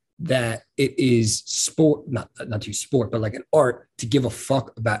think that it is sport, not to use sport, but like an art, to give a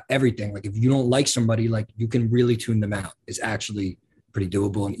fuck about everything. Like, if you don't like somebody, like, you can really tune them out. It's actually pretty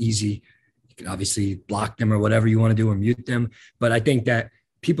doable and easy. You can obviously block them or whatever you want to do, or mute them. But I think that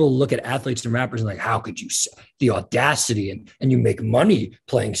people look at athletes and rappers and like, how could you, the audacity, and you make money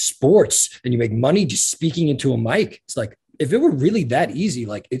playing sports, and you make money just speaking into a mic. It's like, if it were really that easy,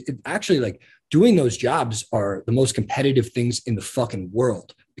 like, it actually, like, doing those jobs are the most competitive things in the fucking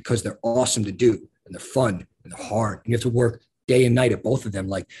world, because they're awesome to do, and they're fun, and they're hard, and you have to work day and night at both of them.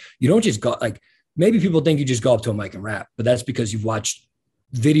 Like, you don't just go, like, maybe people think you just go up to a mic and rap, but that's because you've watched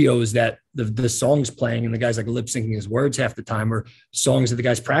videos that the songs playing and the guy's like lip syncing his words half the time, or songs that the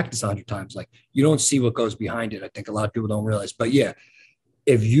guys practice 100 times. Like you don't see what goes behind it. I think a lot of people don't realize. But yeah,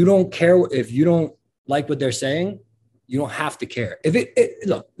 if you don't care, if you don't like what they're saying, you don't have to care. If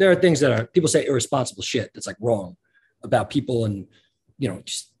look, there are things that are people say irresponsible shit that's like wrong about people and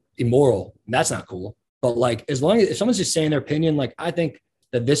just immoral. And that's not cool. But like as long as if someone's just saying their opinion, like I think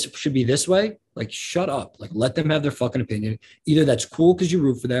that this should be this way, like shut up. Like let them have their fucking opinion. Either that's cool because you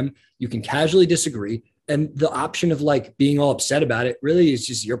root for them, you can casually disagree. And the option of like being all upset about it really is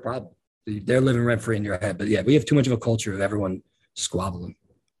just your problem. They're living rent free in your head. But yeah, we have too much of a culture of everyone squabbling.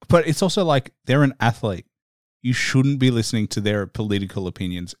 But it's also like they're an athlete. You shouldn't be listening to their political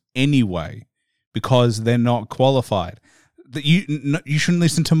opinions anyway because they're not qualified. You shouldn't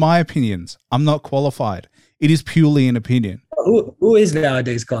listen to my opinions. I'm not qualified. It is purely an opinion. Who is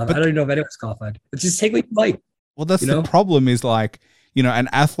nowadays qualified? But I don't even know if anyone's qualified. Let's just take what you like. Well, that's the problem is like, an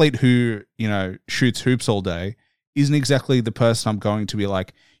athlete who, shoots hoops all day isn't exactly the person I'm going to be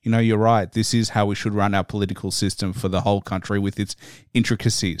like, you're right. This is how we should run our political system for the whole country with its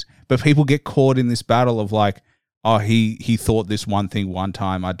intricacies. But people get caught in this battle of like, oh, he thought this one thing one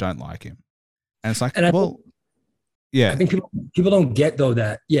time. I don't like him. And it's like, yeah. I think people don't get though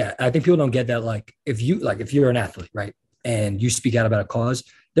that. Yeah, I think people don't get that. Like if you're an athlete, right, and you speak out about a cause,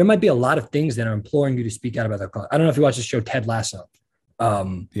 there might be a lot of things that are imploring you to speak out about their cause. I don't know if you watch the show Ted Lasso.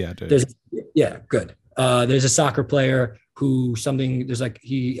 Yeah, dude. Good. There's a soccer player who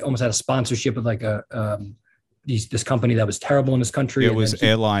he almost had a sponsorship of like this company that was terrible in this country. It was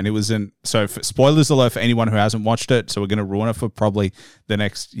airline. It was spoilers alert for anyone who hasn't watched it. So we're going to ruin it for probably the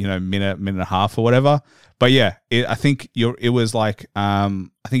next, minute and a half or whatever. But yeah, I think it was like, I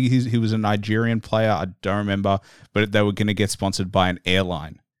think he was a Nigerian player. I don't remember, but they were going to get sponsored by an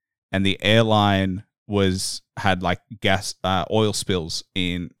airline, and the airline had like oil spills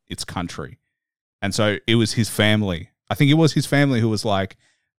in its country. And so it was his family. I think it was his family who was like,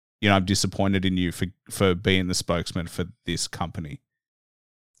 I'm disappointed in you for being the spokesman for this company.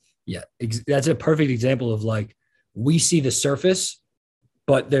 Yeah, that's a perfect example of like, we see the surface,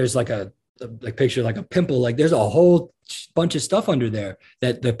 but there's like a picture, like a pimple, like there's a whole bunch of stuff under there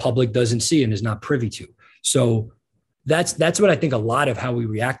that the public doesn't see and is not privy to. So that's what I think a lot of how we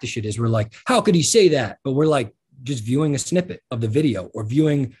react to shit is. We're like, how could he say that? But we're like just viewing a snippet of the video or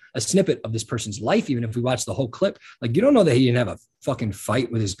viewing a snippet of this person's life. Even if we watch the whole clip, like you don't know that he didn't have a fucking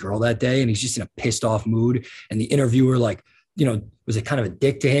fight with his girl that day and he's just in a pissed off mood. And the interviewer, like, was it kind of a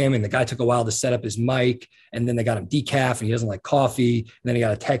dick to him? And the guy took a while to set up his mic, and then they got him decaf and he doesn't like coffee. And then he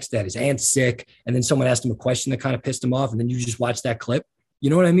got a text that his aunt's sick. And then someone asked him a question that kind of pissed him off. And then you just watch that clip. You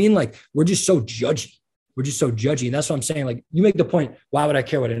know what I mean? Like we're just so judgy. And that's what I'm saying. Like you make the point, why would I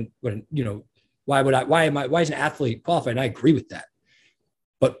care why is an athlete qualified? And I agree with that.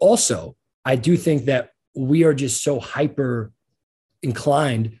 But also I do think that we are just so hyper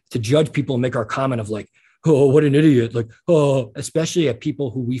inclined to judge people and make our comment of like, oh, what an idiot. Like, oh, especially at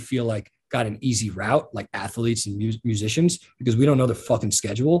people who we feel like got an easy route, like athletes and musicians, because we don't know their fucking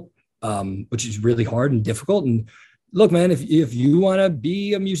schedule, which is really hard and difficult. And look, man, if you want to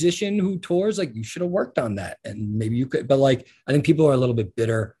be a musician who tours, like you should have worked on that. And maybe you could, but like, I think people are a little bit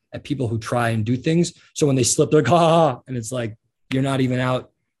bitter at people who try and do things. So when they slip, they're like, and it's like, you're not even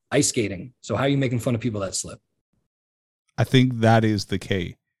out ice skating. So how are you making fun of people that slip? I think that is the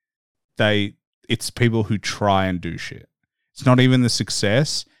key. It's people who try and do shit. It's not even the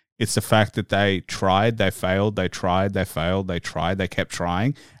success. It's the fact that they tried, they failed, they tried, they failed, they tried, they kept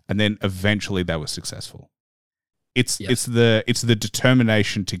trying, and then eventually they were successful. It's the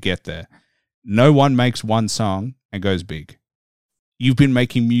determination to get there. No one makes one song and goes big. You've been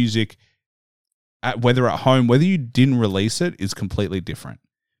making music, whether at home, whether you didn't release it is completely different.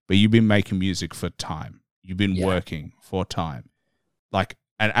 But you've been making music for time. You've been working for time. Like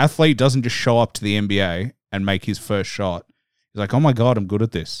an athlete doesn't just show up to the NBA and make his first shot. He's like, oh my God, I'm good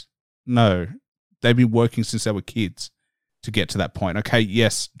at this. No, they've been working since they were kids to get to that point. Okay,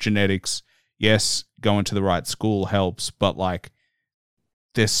 yes, genetics, yes, going to the right school helps, but like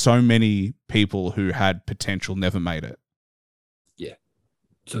there's so many people who had potential never made it. Yeah,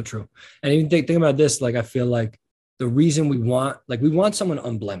 so true. And even think about this, like I feel like the reason we want someone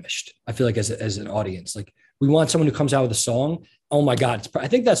unblemished. I feel like as an audience, like we want someone who comes out with a song. Oh my God. I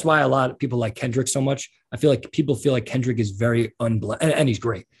think that's why a lot of people like Kendrick so much. I feel like people feel like Kendrick is very unblemished, and he's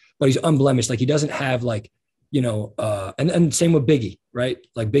great, but he's unblemished. Like he doesn't have like, and same with Biggie, right?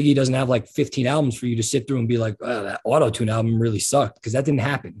 Like Biggie doesn't have like 15 albums for you to sit through and be like, oh, that auto-tune album really sucked, because that didn't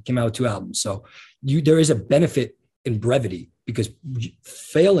happen. He came out with 2 albums. So there is a benefit in brevity, because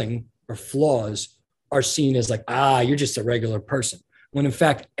failing or flaws are seen as like, you're just a regular person. when in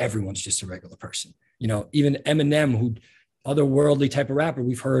fact, everyone's just a regular person. You know, even Eminem, who otherworldly type of rapper,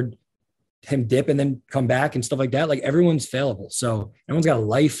 we've heard him dip and then come back and stuff like that. Like everyone's fallible. So everyone's got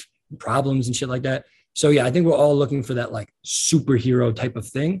life problems and shit like that. So yeah, I think we're all looking for that like superhero type of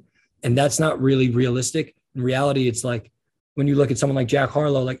thing. And that's not really realistic. In reality, it's like when you look at someone like Jack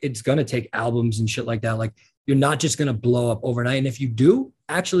Harlow, like it's going to take albums and shit like that. Like you're not just going to blow up overnight. And if you do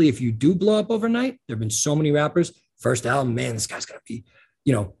blow up overnight, there've been so many rappers, first album, man, this guy's going to be,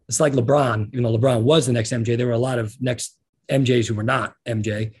 you know, it's like LeBron, even though LeBron was the next MJ, there were a lot of next MJs who were not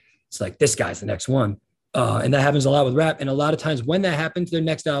MJ. It's like, this guy's the next one. And that happens a lot with rap. And a lot of times when that happens, their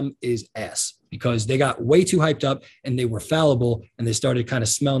next album is ass because they got way too hyped up and they were fallible and they started kind of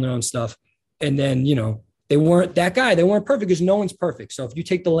smelling their own stuff. And then, you know, they weren't that guy. They weren't perfect because no one's perfect. So if you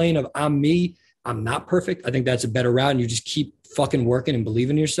take the lane of I'm me, I'm not perfect, I think that's a better route. And you just keep fucking working and believe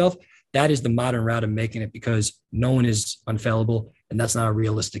in yourself. That is the modern route of making it because no one is unfallible. And that's not a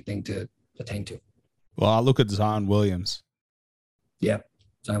realistic thing to attain to. Well, I look at Zion Williams. Yeah.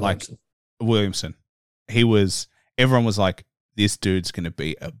 Zion like Williamson. Everyone was like, this dude's going to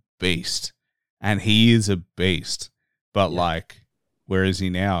be a beast. And he is a beast. But like, where is he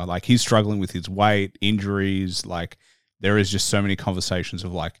now? Like he's struggling with his weight, injuries. Like there is just so many conversations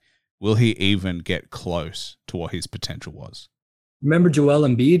of like, will he even get close to what his potential was? Remember Joel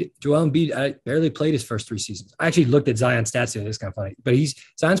Embiid? Joel Embiid barely played his first 3 seasons. I actually looked at Zion's stats here. It's kind of funny. But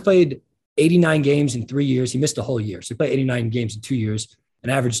Zion's played 89 games in 3 years. He missed a whole year. So he played 89 games in 2 years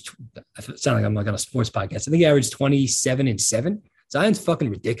and averaged, I sound like I'm like on a sports podcast. I think he averaged 27-7. Zion's fucking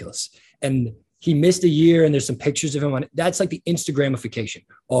ridiculous. And he missed a year and there's some pictures of him on it. That's like the Instagramification.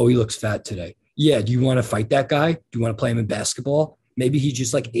 Oh, he looks fat today. Yeah. Do you want to fight that guy? Do you want to play him in basketball? Maybe he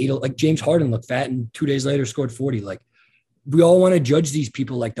just like like James Harden looked fat and 2 days later scored 40. Like we all want to judge these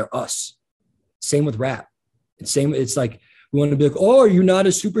people like they're us. Same with rap. It's like, we want to be like, oh, are you not a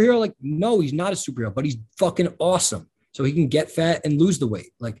superhero? Like, no, he's not a superhero, but he's fucking awesome. So he can get fat and lose the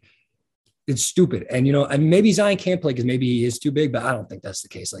weight. Like, it's stupid. And, you know, and maybe Zion can't play because maybe he is too big, but I don't think that's the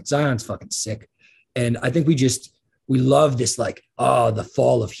case. Like, Zion's fucking sick. And I think we love this, like, oh, the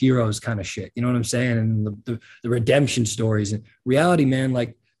fall of heroes kind of shit. You know what I'm saying? And the redemption stories. And reality, man,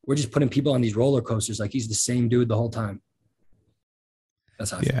 like, we're just putting people on these roller coasters. Like, he's the same dude the whole time.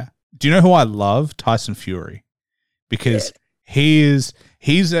 That's how I feel. Do you know who I love? Tyson Fury. Because he's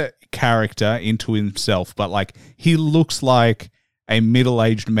a character into himself, but like he looks like a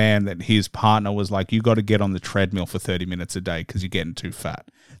middle-aged man that his partner was like, you got to get on the treadmill for 30 minutes a day because you're getting too fat.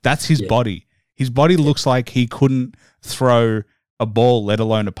 That's his body. His body looks like he couldn't throw a ball, let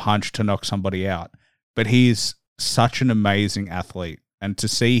alone a punch to knock somebody out. But he is such an amazing athlete. And to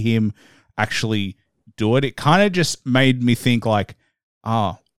see him actually do it, it kind of just made me think like,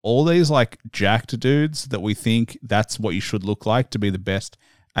 all these like jacked dudes that we think that's what you should look like to be the best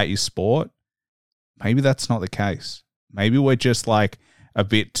at your sport, maybe that's not the case. Maybe we're just like a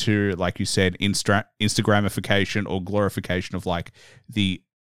bit too, like you said, Instagramification or glorification of like the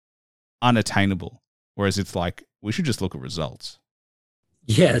unattainable. Whereas it's like, we should just look at results.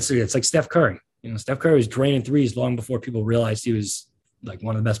 Yeah, it's like Steph Curry. You know, Steph Curry was draining threes long before people realized he was like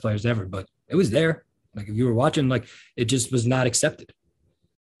one of the best players ever, but it was there. Like if you were watching, like it just was not accepted.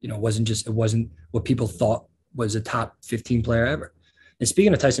 You know, it wasn't what people thought was a top 15 player ever. And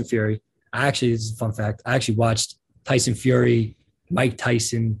speaking of Tyson Fury, this is a fun fact. I actually watched Tyson Fury, Mike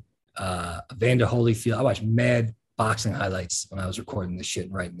Tyson, Evander Holyfield. I watched mad boxing highlights when I was recording this shit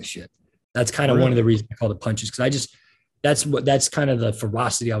and writing this shit. That's kind of one of the reasons I call it punches. Cause that's kind of the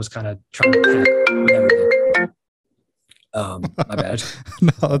ferocity I was kind of trying to pack with everything. My bad.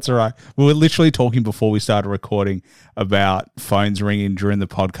 No, that's all right. We were literally talking before we started recording about phones ringing during the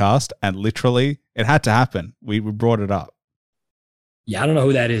podcast, and literally it had to happen. We brought it up. Yeah, I don't know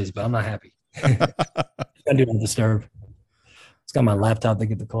who that is, but I'm not happy. I do not disturb. It's got my laptop to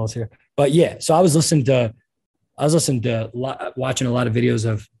get the calls here. But yeah, so I was watching a lot of videos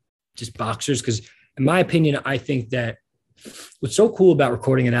of just boxers because, in my opinion, I think that what's so cool about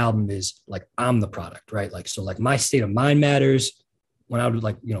recording an album is like I'm the product, right? Like, so like my state of mind matters when I would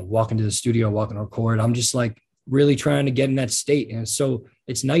like, you know, walk into the studio, walk and record. I'm just like really trying to get in that state. And so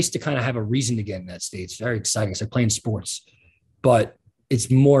it's nice to kind of have a reason to get in that state. It's very exciting. It's like playing sports, but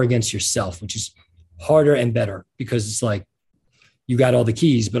it's more against yourself, which is harder and better because it's like you got all the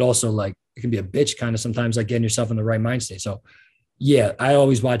keys, but also like it can be a bitch kind of sometimes like getting yourself in the right mind state. So yeah, I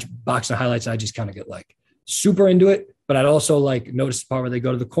always watch boxing highlights. And I just kind of get like super into it. But I'd also like notice the part where they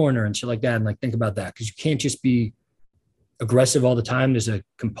go to the corner and shit like that and like think about that because you can't just be aggressive all the time. There's a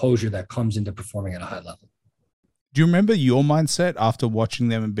composure that comes into performing at a high level. Do you remember your mindset after watching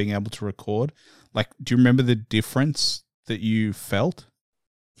them and being able to record? Like, do you remember the difference that you felt?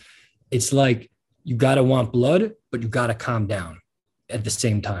 It's like you gotta want blood, but you gotta calm down at the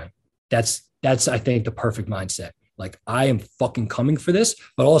same time. That's I think the perfect mindset. Like I am fucking coming for this,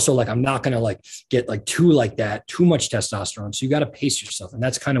 but also like I'm not gonna like get like too much testosterone. So you gotta pace yourself. And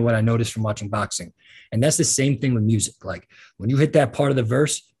that's kind of what I noticed from watching boxing. And that's the same thing with music. Like when you hit that part of the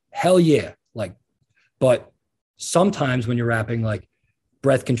verse, hell yeah. Like, but sometimes when you're rapping, like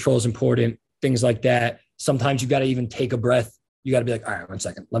breath control is important, things like that. Sometimes you gotta even take a breath. You gotta be like, all right, 1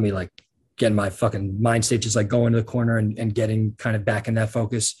 second. Let me like get my fucking mind state, just like going to the corner and getting kind of back in that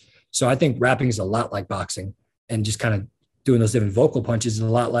focus. So I think rapping is a lot like boxing, and just kind of doing those different vocal punches is a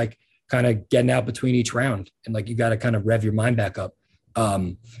lot like kind of getting out between each round. And like, you got to kind of rev your mind back up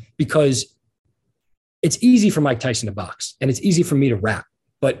because it's easy for Mike Tyson to box and it's easy for me to rap,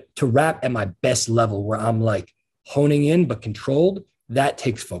 but to rap at my best level where I'm like honing in, but controlled, that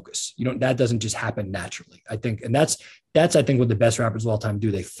takes focus. That doesn't just happen naturally, I think. And that's, I think what the best rappers of all time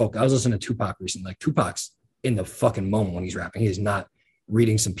do. They focus. I was listening to Tupac recently, like Tupac's in the fucking moment when he's rapping. He is not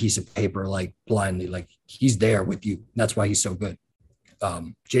reading some piece of paper, like blindly, like he's there with you. That's why he's so good.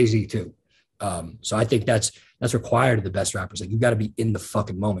 Jay-Z too. So I think that's required of the best rappers. Like you got to be in the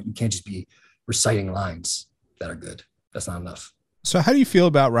fucking moment. You can't just be reciting lines that are good. That's not enough. So how do you feel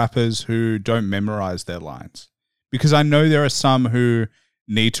about rappers who don't memorize their lines? Because I know there are some who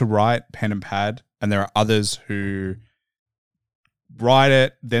need to write pen and pad, and there are others who write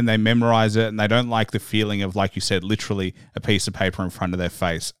it, then they memorize it, and they don't like the feeling of, like you said, literally a piece of paper in front of their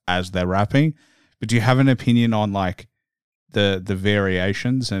face as they're rapping. But do you have an opinion on like the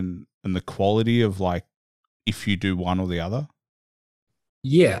variations and the quality of like if you do one or the other?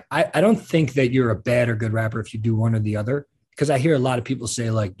 Yeah, I don't think that you're a bad or good rapper if you do one or the other, because I hear a lot of people say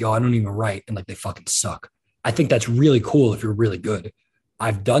like, yo, I don't even write, and like they fucking suck. I think that's really cool if you're really good.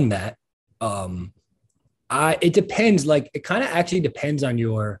 I've done that. It depends. Like it kind of actually depends on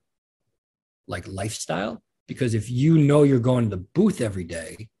your like lifestyle, because if you know you're going to the booth every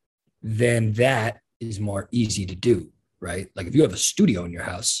day, then that is more easy to do, right? Like if you have a studio in your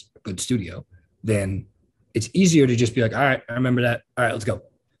house, a good studio, then it's easier to just be like, all right, I remember that. All right, let's go.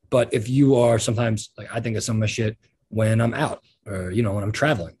 But if you are sometimes like, I think of some of my shit when I'm out or, when I'm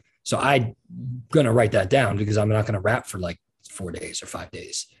traveling. So I'm going to write that down because I'm not going to rap for like 4 days or 5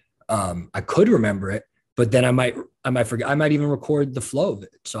 days. I could remember it, but then I might forget. I might even record the flow of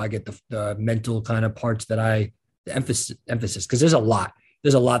it. So I get the mental kind of parts that the emphasis, because there's a lot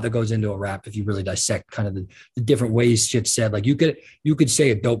that goes into a rap if you really dissect kind of the different ways shit's said. Like you could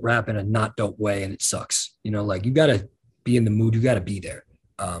say a dope rap in a not dope way and it sucks, like you got to be in the mood. You got to be there.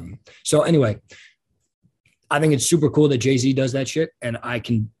 So anyway, I think it's super cool that Jay-Z does that shit, and I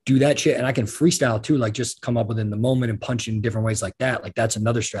can do that shit, and I can freestyle too, like just come up with in the moment and punch in different ways like that. Like that's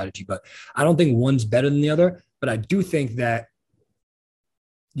another strategy, but I don't think one's better than the other. But I do think that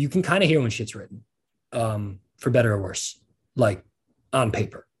you can kind of hear when shit's written, for better or worse, like on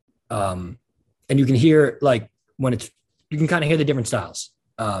paper. And you can hear like you can kind of hear the different styles.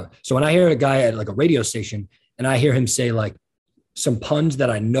 So when I hear a guy at like a radio station and I hear him say like some puns that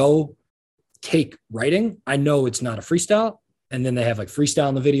I know take writing, I know it's not a freestyle. And then they have like freestyle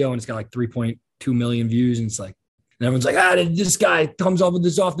in the video and it's got like 3.2 million views. And it's like, and everyone's like, this guy comes up with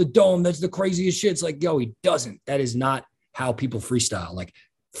this off the dome. That's the craziest shit. It's like, yo, he doesn't. That is not how people freestyle. Like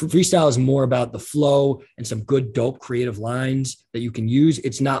freestyle is more about the flow and some good, dope, creative lines that you can use.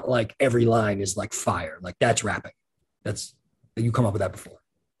 It's not like every line is like fire. Like that's rapping. You come up with that before.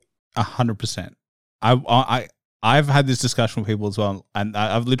 100%. I've had this discussion with people as well. And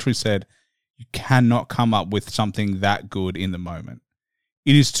I've literally said, you cannot come up with something that good in the moment.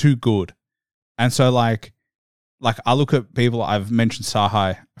 It is too good. And so like I look at people, I've mentioned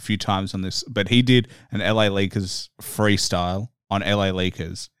Sahai a few times on this, but he did an LA Lakers freestyle on LA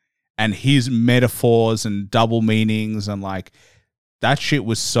Lakers, and his metaphors and double meanings and like that shit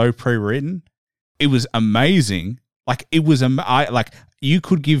was so pre-written. It was amazing. Like it was, like you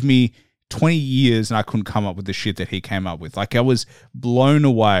could give me 20 years and I couldn't come up with the shit that he came up with. Like I was blown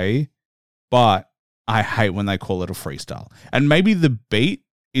away. But I hate when they call it a freestyle. And maybe the beat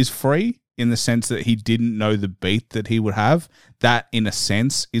is free in the sense that he didn't know the beat that he would have. That, in a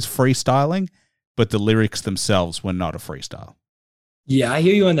sense, is freestyling. But the lyrics themselves were not a freestyle. Yeah, I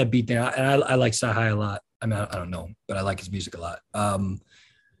hear you on that beat there. And I like Sahai a lot. I mean, I don't know, but I like his music a lot.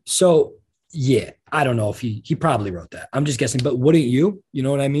 So, yeah, I don't know if he probably wrote that. I'm just guessing. But wouldn't you? You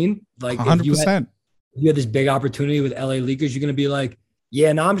know what I mean? Like 100%. If you had this big opportunity with LA Lakers, you're going to be like,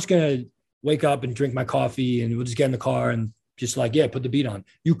 yeah, no, I'm just going to wake up and drink my coffee and we'll just get in the car and just like, yeah, put the beat on.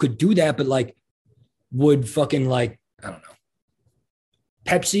 You could do that, but like would fucking like, I don't know,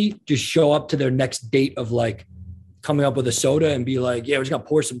 Pepsi just show up to their next date of like coming up with a soda and be like, yeah, we're just gonna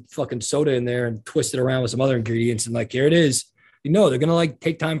pour some fucking soda in there and twist it around with some other ingredients and like, here it is. They're gonna like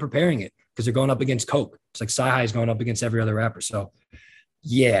take time preparing it because they're going up against Coke. It's like Sci-Hi is going up against every other rapper. So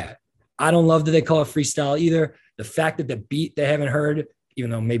yeah, I don't love that they call it freestyle either. The fact that the beat they haven't heard, even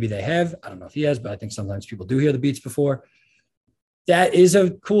though maybe they have, I don't know if he has, but I think sometimes people do hear the beats before. That is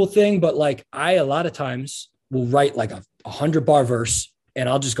a cool thing. But like a lot of times will write like a 100-bar verse and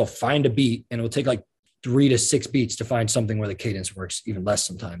I'll just go find a beat and it will take like 3 to 6 beats to find something where the cadence works even less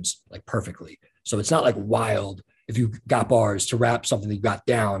sometimes, like perfectly. So it's not like wild if you got bars to rap something that you got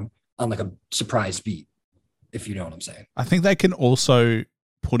down on like a surprise beat, if you know what I'm saying. I think they can also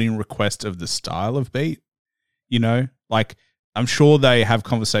put in request of the style of beat, like I'm sure they have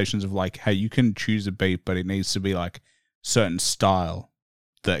conversations of like, hey, you can choose a beat, but it needs to be like certain style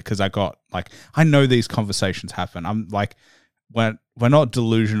because I know these conversations happen. I'm like, we're not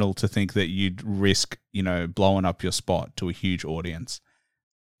delusional to think that you'd risk, blowing up your spot to a huge audience.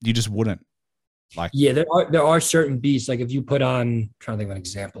 You just wouldn't. Like, yeah, there are certain beats. Like if you put on, I'm trying to think of an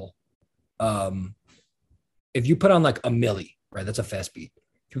example. If you put on like a milli, right? That's a fast beat.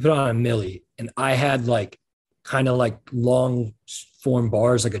 If you put on a milli and I had like kind of like long form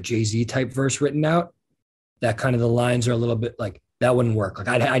bars, like a Jay-Z type verse written out, that kind of the lines are a little bit like, that wouldn't work. Like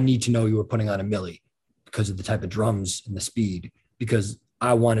I need to know you were putting on a milli because of the type of drums and the speed, because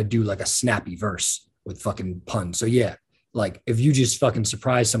I want to do like a snappy verse with fucking puns. So yeah, like if you just fucking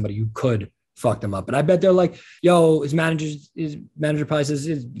surprise somebody, you could fuck them up. And I bet they're like, yo, his manager probably says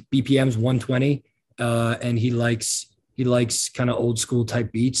his BPM's 120. And he likes kind of old school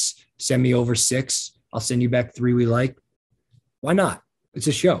type beats. Send me over 6. I'll send you back 3 we like. Why not? It's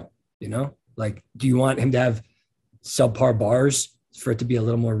a show, like, do you want him to have subpar bars for it to be a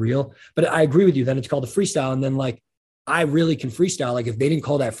little more real? But I agree with you. Then it's called a freestyle. And then like, I really can freestyle. Like if they didn't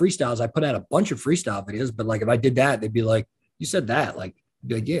call that freestyles, I put out a bunch of freestyle videos, but like, if I did that, they'd be like, you said that, like,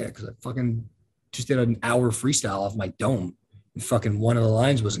 be like, yeah, because I fucking just did an hour freestyle off my dome. And fucking one of the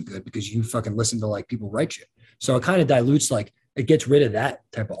lines wasn't good because you fucking listen to like people write shit. So it kind of dilutes, like it gets rid of that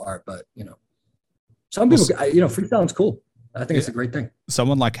type of art. But some people, freestyling's cool. I think it's a great thing.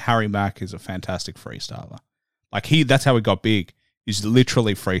 Someone like Harry Mack is a fantastic freestyler. Like that's how he got big. He's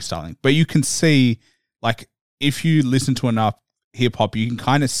literally freestyling. But you can see, like, if you listen to enough hip hop, you can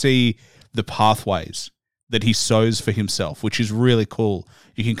kind of see the pathways that he sows for himself, which is really cool.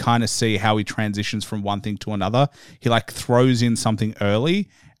 You can kind of see how he transitions from one thing to another. He like throws in something early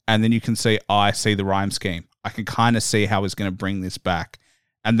and then you can see, I see the rhyme scheme. I can kind of see how he's going to bring this back.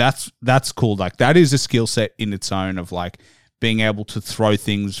 And that's cool. Like that is a skill set in its own of like being able to throw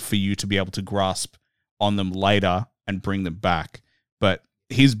things for you to be able to grasp on them later and bring them back. But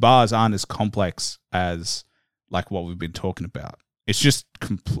his bars aren't as complex as like what we've been talking about. It's just,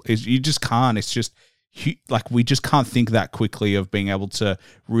 you just can't. It's just, like we just can't think that quickly of being able to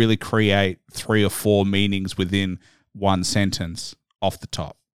really create 3 or 4 meanings within one sentence off the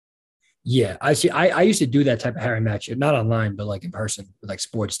top. Yeah, I see. I used to do that type of Harry match, not online, but like in person with like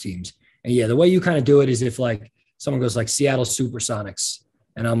sports teams. And yeah, the way you kind of do it is if like someone goes like Seattle Supersonics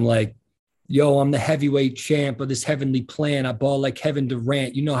and I'm like, yo, I'm the heavyweight champ of this heavenly plan. I ball like Kevin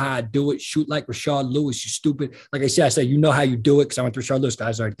Durant. You know how I do it. Shoot like Rashard Lewis, you stupid. Like I said, you know how you do it because I went through Rashard Lewis.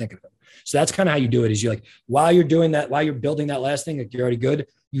 Guys already thinking of him. So that's kind of how you do it is you're like, while you're doing that, while you're building that last thing, like you're already good,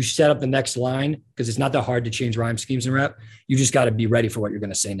 you set up the next line because it's not that hard to change rhyme schemes in rap. You just got to be ready for what you're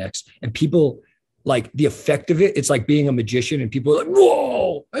going to say next. And people like the effect of it. It's like being a magician and people are like,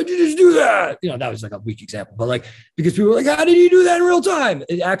 whoa, how'd you just do that? That was like a weak example, but like, because people are like, how did you do that in real time?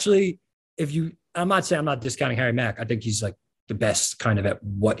 It actually, I'm not saying I'm not discounting Harry Mack. I think he's like the best kind of at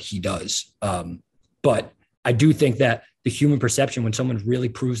what he does. But I do think that the human perception when someone really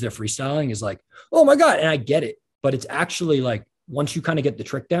proves their freestyling is like, oh my God. And I get it, but it's actually like, once you kind of get the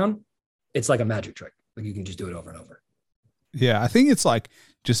trick down, it's like a magic trick. Like you can just do it over and over. Yeah. I think it's like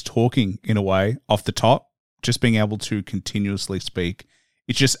just talking in a way off the top, just being able to continuously speak.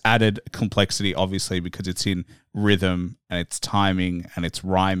 It's just added complexity, obviously, because it's in rhythm and it's timing and it's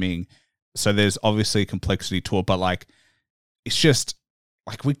rhyming. So there's obviously complexity to it, but like, it's just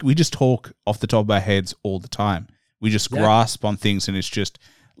like we just talk off the top of our heads all the time. We just grasp on things and it's just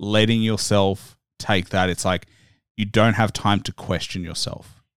letting yourself take that. It's like you don't have time to question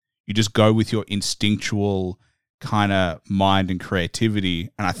yourself. You just go with your instinctual kind of mind and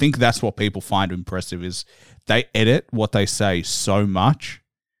creativity. And I think that's what people find impressive is they edit what they say so much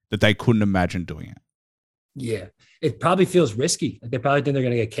that they couldn't imagine doing it. Yeah. It probably feels risky. Like they probably think they're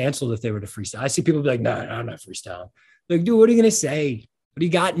going to get canceled if they were to freestyle. I see people be like, no, I'm not freestyling. Like, dude, what are you going to say? What do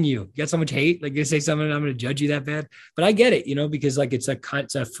you got in you? You got so much hate? Like you say something, and I'm going to judge you that bad. But I get it, because like it's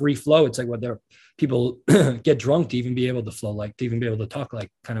a free flow. It's like what people get drunk to even be able to flow, like to even be able to talk like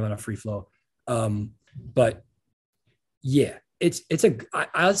kind of on a free flow. But yeah,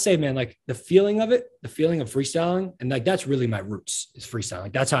 I'll say, man, like the feeling of freestyling, and like that's really my roots is freestyling.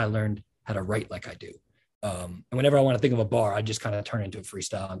 Like, that's how I learned how to write like I do. And whenever I want to think of a bar, I just kind of turn into a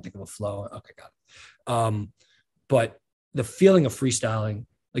freestyle and think of a flow. Okay, got it. But the feeling of freestyling,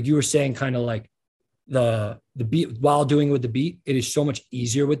 like you were saying, kind of like the beat while doing it with the beat, it is so much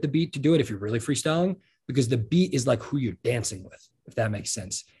easier with the beat to do it if you're really freestyling, because the beat is like who you're dancing with, if that makes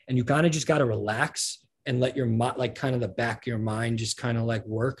sense. And you kind of just got to relax and let your like kind of the back of your mind just kind of like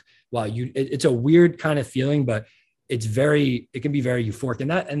work while it's a weird kind of feeling, but it can be very euphoric.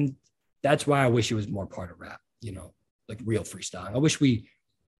 And that's why I wish it was more part of rap, like real freestyling. I wish we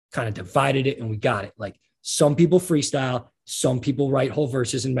kind of divided it and we got it. Like some people freestyle, some people write whole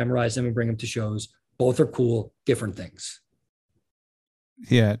verses and memorize them and bring them to shows. Both are cool, different things.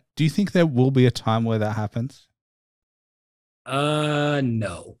 Yeah. Do you think there will be a time where that happens?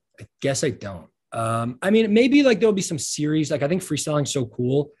 No, I guess I don't. I mean, maybe like there'll be some series. Like I think freestyling is so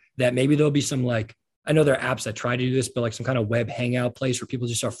cool that maybe there'll be some like, I know there are apps that try to do this, but like some kind of web hangout place where people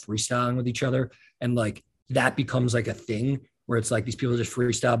just start freestyling with each other. And like that becomes like a thing where it's like these people just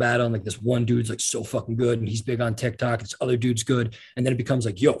freestyle battle. And like this one dude's like so fucking good and he's big on TikTok. And this other dude's good. And then it becomes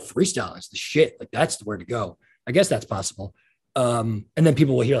like, yo, freestyle is the shit. Like that's the where to go. I guess that's possible. And then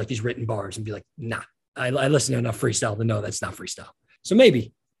people will hear like these written bars and be like, nah, I listen to enough freestyle to know that's not freestyle. So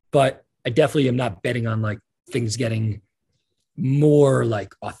maybe, but I definitely am not betting on like things getting more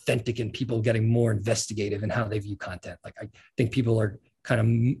like authentic and people getting more investigative in how they view content. Like I think people are kind of,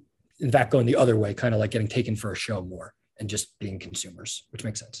 in fact, going the other way, kind of like getting taken for a show more and just being consumers, which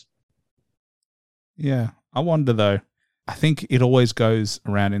makes sense. Yeah. I wonder though, I think it always goes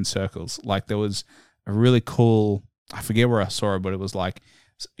around in circles. Like there was a really cool, I forget where I saw it, but it was like,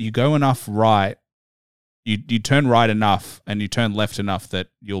 you go enough right, you turn right enough and you turn left enough that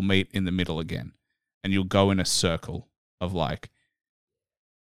you'll meet in the middle again and you'll go in a circle of like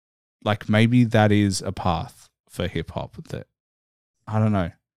maybe that is a path for hip hop that I don't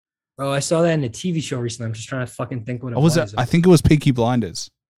know. Oh, I saw that in a TV show recently. I'm just trying to fucking think what it was. was. I think it was Peaky Blinders.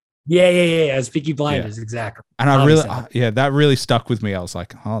 Yeah. It was Peaky Blinders, exactly. And I really, that really stuck with me. I was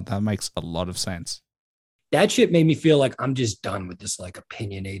like, oh, that makes a lot of sense. That shit made me feel like I'm just done with this like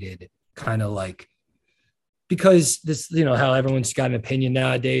opinionated kind of like, because this, how everyone's got an opinion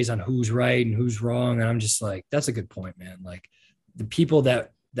nowadays on who's right and who's wrong. And I'm just like, that's a good point, man. Like the people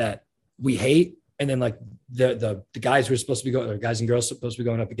that we hate, and then like the guys who are supposed to be going, or guys and girls supposed to be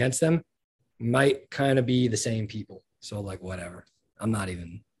going up against them might kind of be the same people. So like, whatever, I'm not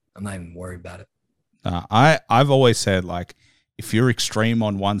even worried about it. I've always said like, if you're extreme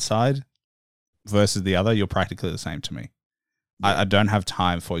on one side versus the other, you're practically the same to me. I don't have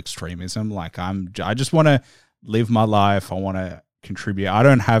time for extremism. Like I just want to live my life. I want to contribute. I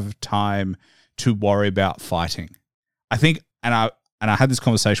don't have time to worry about fighting. I think, and I had this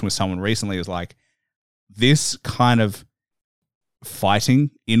conversation with someone recently. It was like, this kind of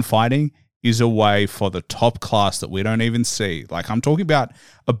infighting is a way for the top class that we don't even see. Like I'm talking about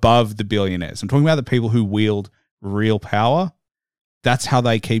above the billionaires. I'm talking about the people who wield real power. That's how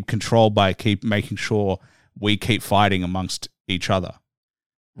they keep control, by keep making sure we keep fighting amongst each other.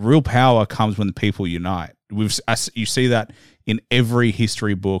 Real power comes when the people unite. You see that in every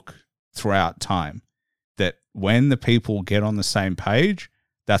history book throughout time, that when the people get on the same page,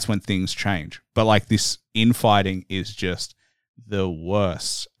 that's when things change. But like this infighting is just the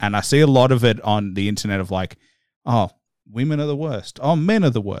worst. And I see a lot of it on the internet of like, oh, women are the worst. Oh, men are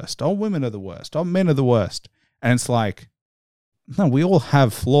the worst. Oh, women are the worst. Oh, men are the worst. And it's like, no, we all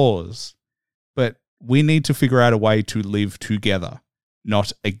have flaws, but we need to figure out a way to live together,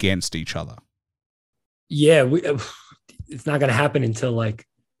 not against each other. Yeah, it's not going to happen until like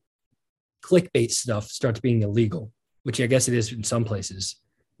clickbait stuff starts being illegal, which I guess it is in some places.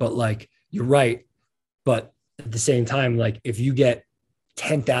 But like, you're right. But at the same time, like if you get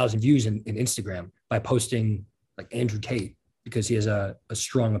 10,000 views in Instagram by posting like Andrew Tate because he has a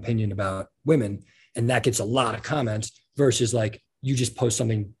strong opinion about women, and that gets a lot of comments, versus like you just post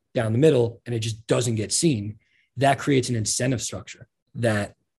something down the middle and it just doesn't get seen, that creates an incentive structure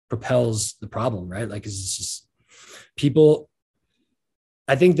that propels the problem, right? Like it's just people.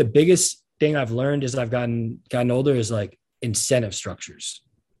 I think the biggest thing I've learned as I've gotten older is like incentive structures.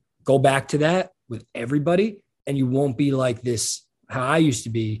 Go back to that with everybody and you won't be like this, how I used to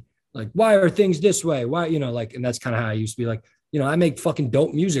be, like, why are things this way? Why, like, and that's kind of how I used to be like, I make fucking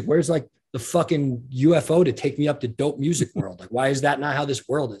dope music. Where's like the fucking UFO to take me up to dope music world. Like, why is that not how this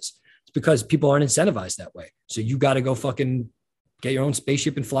world is? It's because people aren't incentivized that way. So you got to go fucking get your own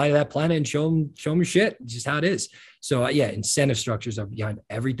spaceship and fly to that planet and show them your shit. It's just how it is. So yeah, incentive structures are behind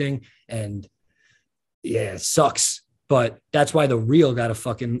everything. And yeah, it sucks. But that's why the real got to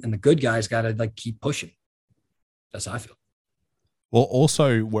fucking, and the good guys got to like keep pushing. That's how I feel. Well,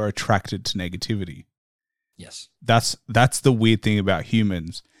 also we're attracted to negativity. Yes. That's the weird thing about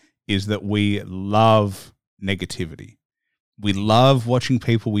humans is that we love negativity. We love watching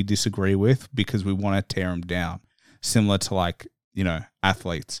people we disagree with because we want to tear them down. Similar to like, you know,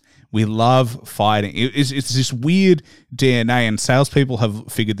 athletes. We love fighting. It's this weird DNA, and salespeople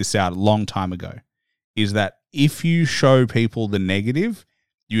have figured this out a long time ago, is that if you show people the negative,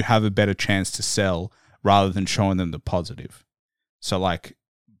 you have a better chance to sell rather than showing them the positive. So like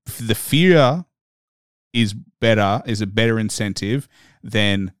the fear is a better incentive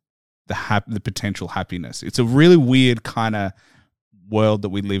than the potential happiness. It's a really weird kind of world that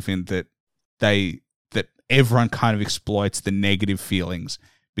we live in that everyone kind of exploits the negative feelings,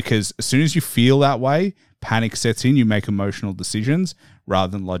 because as soon as you feel that way, panic sets in, you make emotional decisions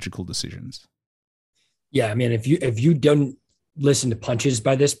rather than logical decisions. Yeah, I mean, if you don't listen to punches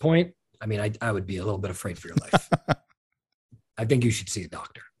by this point, I mean, I would be a little bit afraid for your life. I think you should see a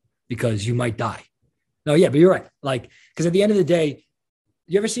doctor because you might die. No, yeah, but you're right. Like, because at the end of the day,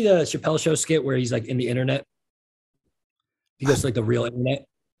 you ever see the Chappelle Show skit where he's like in the internet? He goes to like the real internet.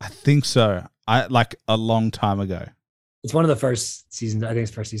 I think so. I like a long time ago. It's one of the first seasons. I think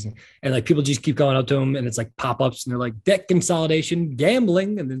it's first season. And like people just keep going up to him and it's like pop-ups and they're like debt consolidation,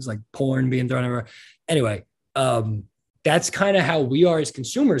 gambling, and then it's like porn being thrown everywhere. Anyway, that's kind of how we are as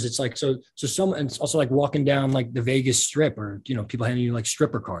consumers. It's like, so some, and it's also like walking down like the Vegas Strip, or, you know, people handing you like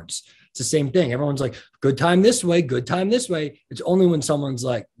stripper cards. It's the same thing. Everyone's like, good time this way, good time this way. It's only when someone's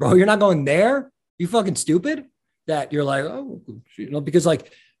like, bro, you're not going there, you fucking stupid, that you're like, oh, you know, because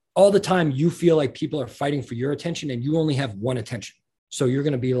like all the time you feel like people are fighting for your attention and you only have one attention. So you're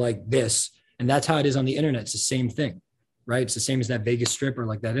going to be like this. And that's how it is on the internet. It's the same thing, right? It's the same as that Vegas Strip or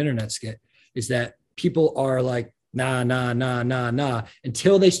like that internet skit, is that people are like, nah,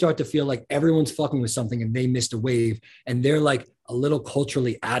 until they start to feel like everyone's fucking with something and they missed a wave and they're like a little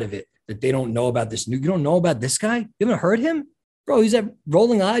culturally out of it, that they don't know about this. You don't know about this guy? You haven't heard him? Bro, he's at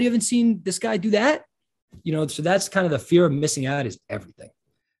Rolling Loud. You haven't seen this guy do that? You know, so that's kind of the fear of missing out is everything.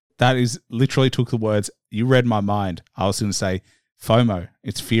 That is literally took the words. You read my mind. I was going to say FOMO.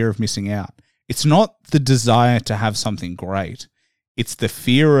 It's fear of missing out. It's not the desire to have something great. It's the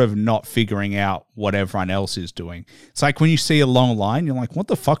fear of not figuring out what everyone else is doing. It's like when you see a long line, you're like, what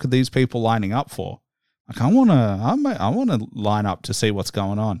the fuck are these people lining up for? Like, I want to line up to see what's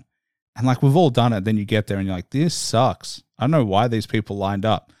going on. And like, we've all done it. Then you get there and you're like, this sucks. I don't know why these people lined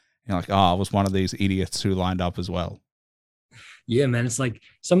up. You're like, oh, I was one of these idiots who lined up as well. Yeah, man. It's like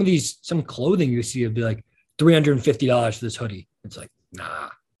some clothing you see would be like $350 for this hoodie. It's like, nah,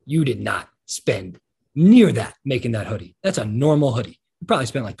 you did not spend near that making that hoodie. That's a normal hoodie. You probably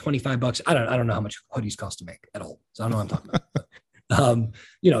spent like $25. I don't know how much hoodies cost to make at all. So I don't know what I'm talking about.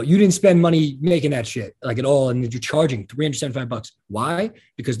 You know, you didn't spend money making that shit like at all. And you're charging $375. Why?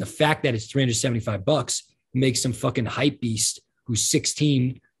 Because the fact that it's $375 makes some fucking hype beast who's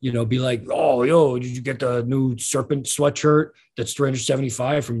 16, you know, be like, oh, yo, did you get the new Serpent sweatshirt that's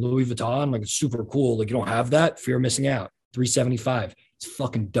 $375 from Louis Vuitton? Like, it's super cool. Like, you don't have that? Fear of missing out. $375. It's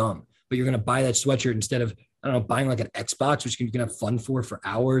fucking dumb. But you're going to buy that sweatshirt instead of, I don't know, buying like an Xbox, which you can have fun for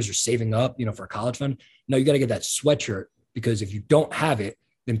hours, or saving up, you know, for a college fund. No, you got to get that sweatshirt, because if you don't have it,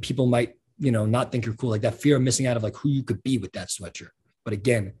 then people might, you know, not think you're cool. Like that fear of missing out of like who you could be with that sweatshirt. But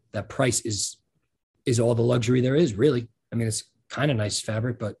again, that price is all the luxury there is, really. I mean, it's kind of nice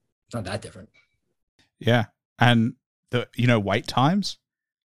fabric, but it's not that different. Yeah. And the, you know, wait times,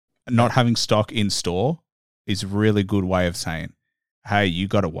 not having stock in store is a really good way of saying, hey, you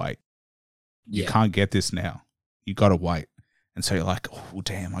got to wait. You can't get this now. You got to wait. And so you're like, oh,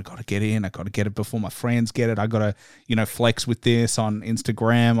 damn, I got to get in. I got to get it before my friends get it. I got to, you know, flex with this on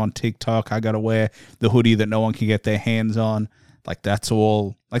Instagram, on TikTok. I got to wear the hoodie that no one can get their hands on. Like, that's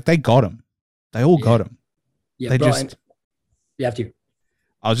all. Like, they got them. They all got them. Yeah, they bro, just. You have to.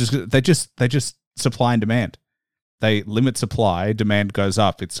 They just supply and demand. They limit supply, demand goes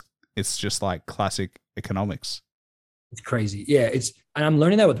up. It's just like classic economics. It's crazy. Yeah, and I'm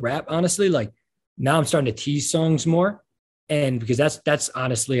learning that with rap, honestly. Like, now I'm starting to tease songs more. And because that's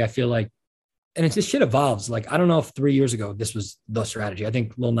honestly, I feel like, and it's this shit evolves. Like, I don't know if 3 years ago this was the strategy. I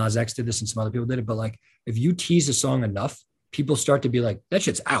think Lil Nas X did this and some other people did it. But like, if you tease a song enough, people start to be like, that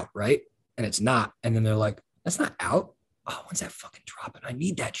shit's out, right? And it's not. And then they're like, that's not out. oh, when's that fucking dropping? I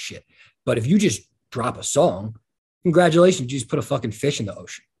need that shit. But if you just drop a song, congratulations, you just put a fucking fish in the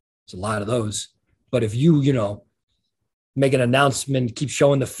ocean. There's a lot of those. But if you, make an announcement, keep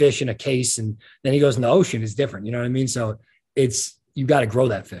showing the fish in a case, and then he goes in the ocean, it's different. You know what I mean? So you got to grow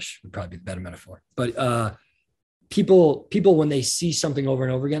that fish would probably be the better metaphor. But people, when they see something over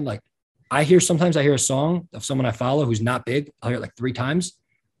and over again, like sometimes I hear a song of someone I follow who's not big. I'll hear it like 3 times.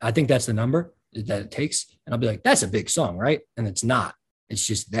 I think that's the number that it takes. And I'll be like, that's a big song, right? And it's not. It's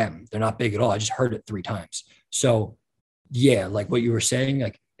just them. They're not big at all. I just heard it 3 times. So yeah, like what you were saying,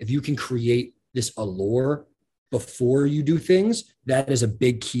 like if you can create this allure before you do things, that is a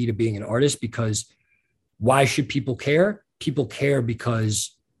big key to being an artist, because why should people care? People care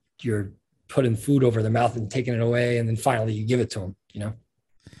because you're putting food over their mouth and taking it away, and then finally you give it to them,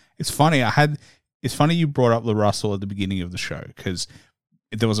 It's funny. It's funny you brought up LaRussell at the beginning of the show, because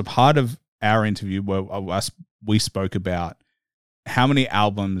there was a part of our interview where we spoke about how many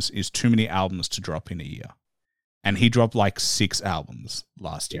albums is too many albums to drop in a year. And he dropped like 6 albums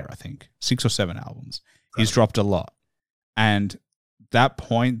last year, I think. 6 or 7 albums. He's dropped a lot. And that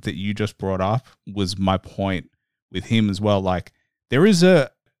point that you just brought up was my point with him as well. Like, the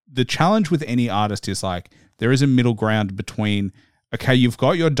challenge with any artist is like, there is a middle ground between, okay, you've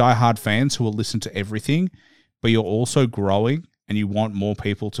got your diehard fans who will listen to everything, but you're also growing and you want more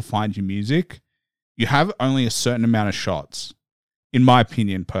people to find your music. You have only a certain amount of shots, in my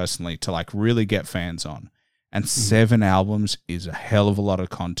opinion, personally, to like really get fans on. And 7 albums is a hell of a lot of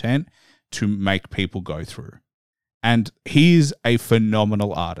content to make people go through. And he's a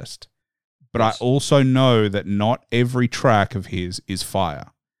phenomenal artist. But I also know that not every track of his is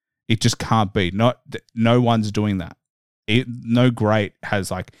fire. It just can't be. No one's doing that. No great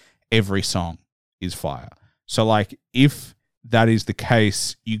has like every song is fire. So like if that is the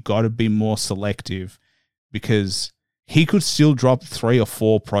case, you got to be more selective, because he could still drop 3 or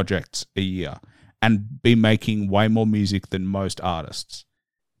 4 projects a year and be making way more music than most artists.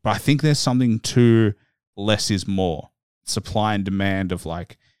 But I think there's something to less is more. Supply and demand of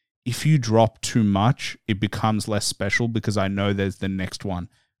like, if you drop too much, it becomes less special because I know there's the next one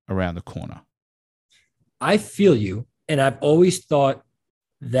around the corner. I feel you. And I've always thought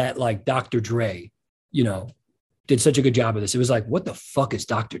that like Dr. Dre, did such a good job of this. It was like, what the fuck is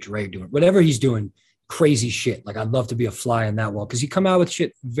Dr. Dre doing? Whatever he's doing, crazy shit. Like I'd love to be a fly on that wall, because he come out with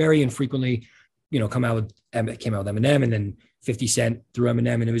shit very infrequently, came out with Eminem, and then 50 Cent through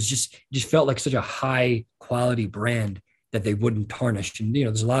Eminem. And it was just felt like such a high quality brand that they wouldn't tarnish. And,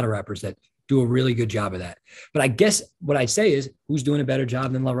 there's a lot of rappers that do a really good job of that. But I guess what I'd say is, who's doing a better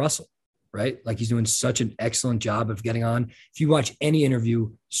job than LaRussell, right? Like he's doing such an excellent job of getting on. If you watch any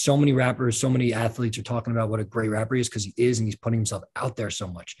interview, so many rappers, so many athletes are talking about what a great rapper he is, because he is, and he's putting himself out there so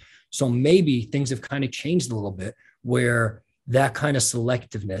much. So maybe things have kind of changed a little bit, where that kind of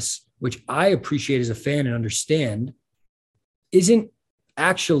selectiveness, which I appreciate as a fan and understand, isn't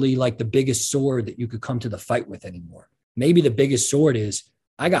actually like the biggest sword that you could come to the fight with anymore. Maybe the biggest sword is,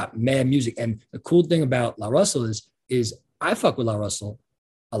 I got mad music. And the cool thing about LaRussell is I fuck with LaRussell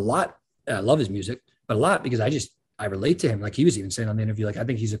a lot. I love his music, but a lot because I relate to him. Like he was even saying on the interview, like, I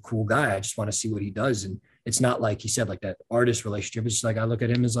think he's a cool guy. I just want to see what he does. And it's not like he said like that artist relationship. It's just like, I look at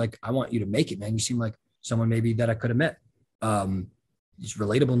him as like, I want you to make it, man. You seem like someone maybe that I could have met. He's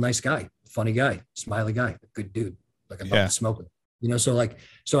relatable, nice guy, funny guy, smiley guy, good dude. Like I love to smoke him, so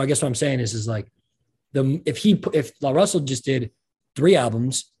I guess what I'm saying is like if LaRussell just did 3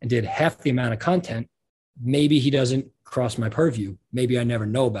 albums and did half the amount of content, maybe he doesn't cross my purview. Maybe I never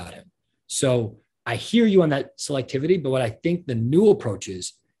know about him. So I hear you on that selectivity, but what I think the new approach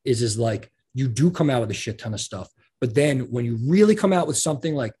is like, you do come out with a shit ton of stuff, but then when you really come out with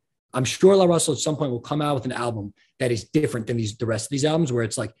something, like I'm sure LaRussell at some point will come out with an album that is different than the rest of these albums, where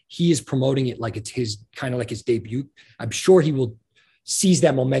it's like, he is promoting it like it's his kind of like his debut. I'm sure he will seize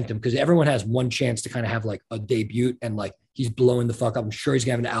that momentum, because everyone has one chance to kind of have like a debut, and like he's blowing the fuck up. I'm sure he's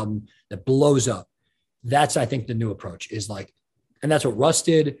gonna have an album that blows up. That's, I think, the new approach is like, and that's what Russ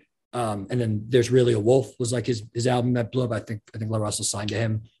did. And then there's Really a Wolf was like his album that blew up. I think LaRussell signed to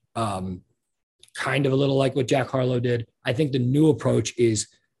him. Kind of a little like what Jack Harlow did. I think the new approach is,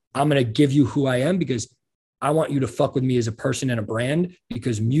 I'm going to give you who I am, because I want you to fuck with me as a person and a brand,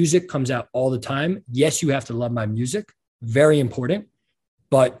 because music comes out all the time. Yes, you have to love my music. Very important.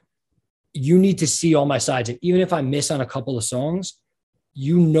 But you need to see all my sides. And even if I miss on a couple of songs,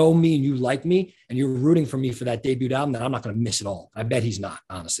 you know me and you like me and you're rooting for me for that debut album, then I'm not going to miss it all. I bet he's not,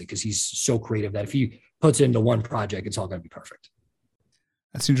 honestly, because he's so creative that if he puts it into one project, it's all going to be perfect.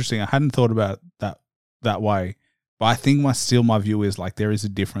 That's interesting. I hadn't thought about that way, but I think my view is like, there is a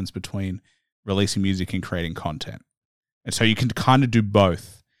difference between releasing music and creating content. And so you can kind of do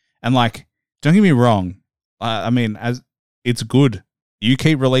both. And like, don't get me wrong. I mean, as it's good. You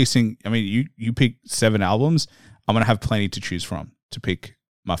keep releasing. I mean, you pick 7 albums. I'm going to have plenty to choose from to pick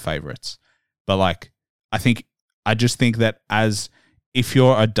my favorites. But like, I just think that if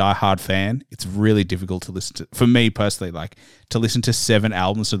you're a diehard fan, it's really difficult to listen to. For me personally, like to listen to 7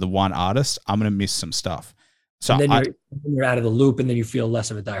 albums of the one artist, I'm going to miss some stuff. So and then you're out of the loop, and then you feel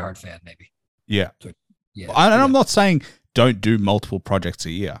less of a diehard fan, maybe. Yeah. So, yeah. And I'm not saying don't do multiple projects a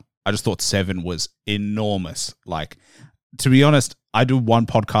year. I just thought 7 was enormous. Like, to be honest, I do 1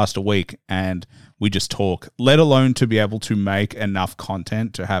 podcast a week and we just talk, let alone to be able to make enough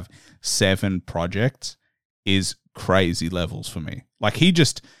content to have 7 projects is crazy levels for me. Like he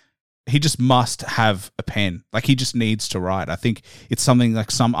just must have a pen. Like he just needs to write. I think it's something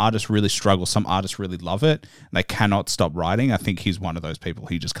like some artists really struggle. Some artists really love it. And they cannot stop writing. I think he's one of those people.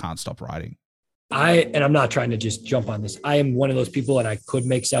 He just can't stop writing. And I'm not trying to just jump on this. I am one of those people that I could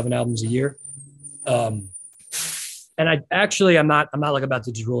make 7 albums a year. And I'm not like about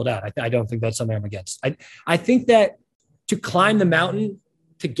to just rule it out. I don't think that's something I'm against. I think that to climb the mountain,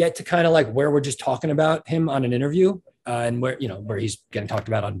 to get to kind of like where we're just talking about him on an interview, and where he's getting talked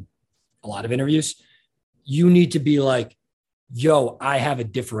about on a lot of interviews, you need to be like, yo, I have a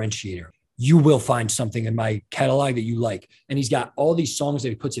differentiator. You will find something in my catalog that you like. And he's got all these songs that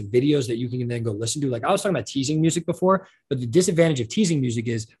he puts in videos that you can then go listen to. Like I was talking about teasing music before, but the disadvantage of teasing music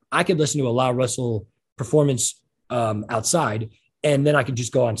is I could listen to a LaRussell performance outside, and then I could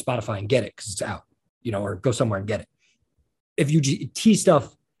just go on Spotify and get it because it's out, or go somewhere and get it. If you tease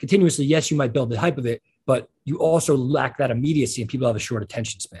stuff continuously, yes, you might build the hype of it, but you also lack that immediacy and people have a short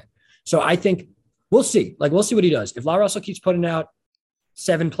attention span. So I think we'll see. Like, we'll see what he does. If LaRussell keeps putting out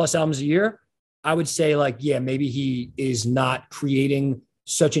 7+ albums a year, I would say like, yeah, maybe he is not creating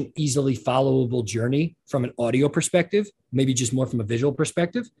such an easily followable journey from an audio perspective, maybe just more from a visual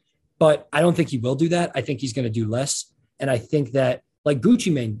perspective. But I don't think he will do that. I think he's going to do less. And I think that like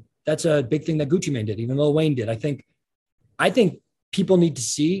Gucci Mane, that's a big thing that Gucci Mane did, even Lil Wayne did. I think people need to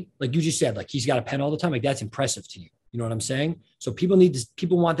see, like you just said, like he's got a pen all the time. Like that's impressive to you. You know what I'm saying? So people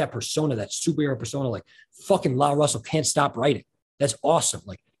want that persona, that superhero persona, like fucking LaRussell can't stop writing. That's awesome.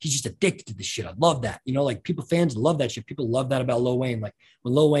 Like he's just addicted to this shit. I love that. Like fans love that shit. People love that about Lil Wayne. Like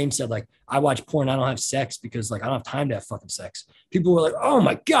when Lil Wayne said like, I watch porn, I don't have sex because like, I don't have time to have fucking sex. People were like, oh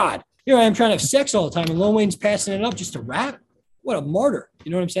my God, here I am trying to have sex all the time. And Lil Wayne's passing it up just to rap. What a martyr.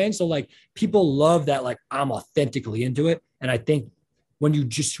 You know what I'm saying? So like people love that. Like I'm authentically into it. And I think when you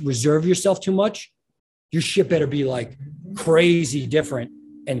just reserve yourself too much, your shit better be like crazy different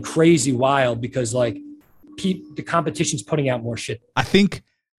and crazy wild because like the competition's putting out more shit. I think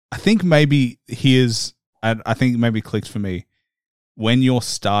maybe I think maybe clicks for me. When you're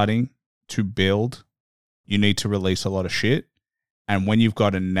starting to build, you need to release a lot of shit. And when you've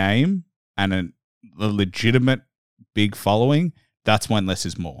got a name and a legitimate big following, that's when less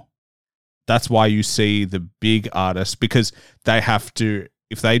is more. That's why you see the big artists, because they have to,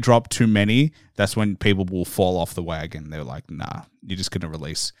 if they drop too many, that's when people will fall off the wagon. They're like, nah, you're just going to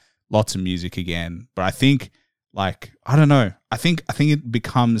release lots of music again. But I think, like, I don't know. I think it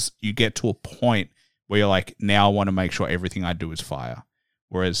becomes, you get to a point where you're like, now I want to make sure everything I do is fire.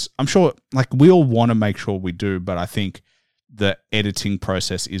 Whereas I'm sure, like, we all want to make sure we do, but I think the editing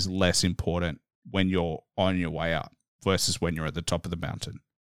process is less important when you're on your way up versus when you're at the top of the mountain.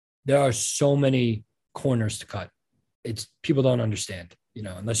 There are so many corners to cut. It's people don't understand,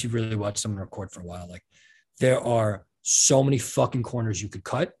 unless you've really watched someone record for a while. Like there are so many fucking corners you could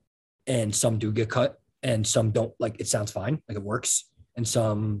cut, and some do get cut and some don't. Like it sounds fine, like it works, and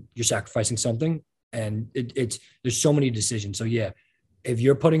some you're sacrificing something, and there's so many decisions. So yeah, if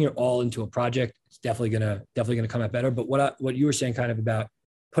you're putting your all into a project, it's definitely gonna come out better. But what you were saying kind of about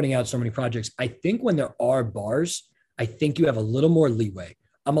putting out so many projects, I think when there are bars, I think you have a little more leeway.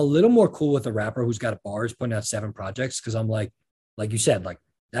 I'm a little more cool with a rapper who's got bars putting out 7 projects because I'm like you said, like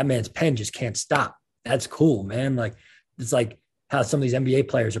that man's pen just can't stop. That's cool, man. Like it's like how some of these NBA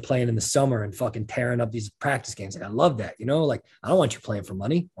players are playing in the summer and fucking tearing up these practice games. Like I love that, like I don't want you playing for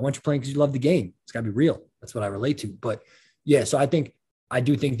money. I want you playing because you love the game. It's gotta be real. That's what I relate to. But yeah, so I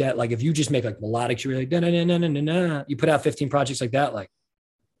do think that like if you just make like melodics, you're like, na, you put out 15 projects like that, like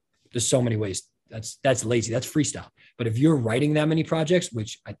there's so many ways. That's lazy. That's freestyle. But if you're writing that many projects,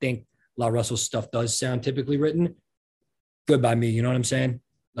 which I think LaRussell's stuff does sound typically written, good by me. You know what I'm saying?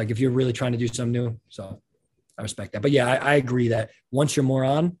 Like if you're really trying to do something new. So I respect that. But yeah, I agree that once you're more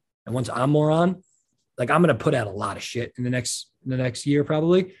on and once I'm more on, like I'm going to put out a lot of shit in the next year,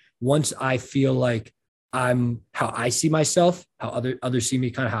 probably. Once I feel like I'm how I see myself, how others see me,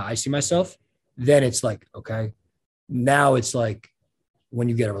 kind of how I see myself, then it's like, okay, Now it's like when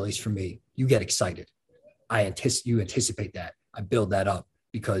you get a release from me, you get excited. You anticipate that. I build that up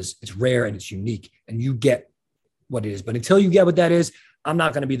because it's rare and it's unique and you get what it is. But until you get what that is, I'm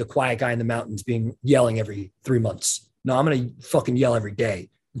not going to be the quiet guy in the mountains yelling every 3 months. No, I'm going to fucking yell every day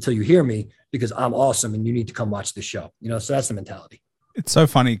until you hear me because I'm awesome and you need to come watch the show. So that's the mentality. It's so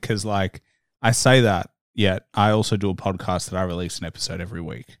funny because like I say that, yet I also do a podcast that I release an episode every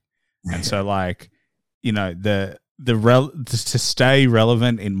week. And so like, to stay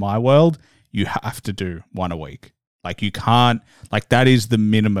relevant in my world, you have to do one a week. Like you can't, like that is the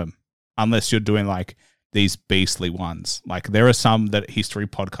minimum unless you're doing like these beastly ones. Like there are some that history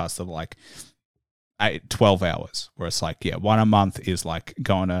podcasts that are like 12 hours where it's like, yeah, one a month is like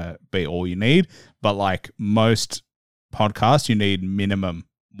going to be all you need. But like most podcasts, you need minimum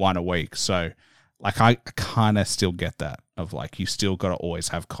one a week. So like I kind of still get that of like, you still got to always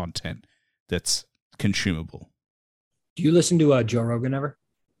have content that's consumable. Do you listen to Joe Rogan ever?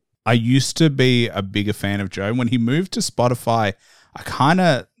 I used to be a bigger fan of Joe. When he moved to Spotify,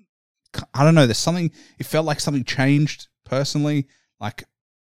 I don't know, there's something, it felt like something changed personally. Like,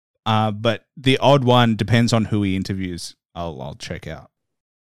 but the odd one depends on who he interviews. I'll check out.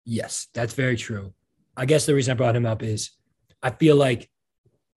 Yes, that's very true. I guess the reason I brought him up is I feel like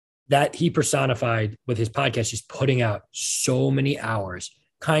that he personified with his podcast, just putting out so many hours,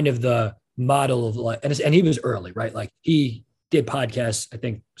 kind of the model of like, and he was early, right? Like he did podcasts, I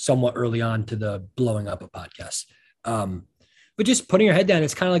think somewhat early on to the blowing up of podcasts. But just putting your head down,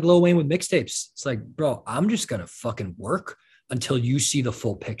 it's kind of like Lil Wayne with mixtapes. It's like, bro, I'm just going to fucking work until you see the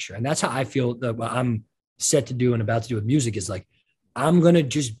full picture. And that's how I feel that what I'm set to do and about to do with music is like, I'm going to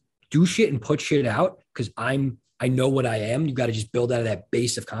just do shit and put shit out because I know what I am. You got to just build out of that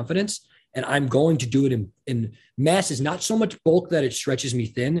base of confidence. And I'm going to do it in masses, not so much bulk that it stretches me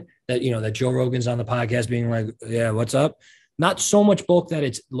thin, that, that Joe Rogan's on the podcast being like, yeah, what's up? Not so much bulk that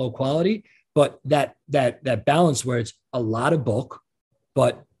it's low quality, but that balance where it's a lot of bulk,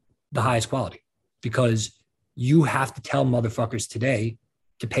 but the highest quality, because you have to tell motherfuckers today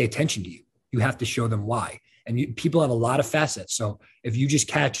to pay attention to you. You have to show them why. And people have a lot of facets. So if you just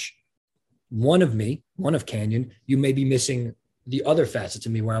catch one of me, one of Canyon, you may be missing the other facets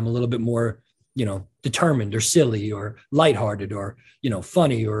of me where I'm a little bit more, determined or silly or lighthearted or,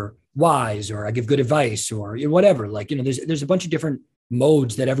 funny or wise, or I give good advice or whatever. Like, there's a bunch of different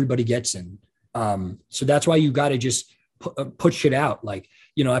modes that everybody gets in. So that's why you got to just put shit out. Like,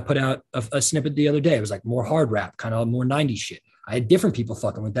 I put out a snippet the other day. It was like more hard rap, kind of more 90s shit. I had different people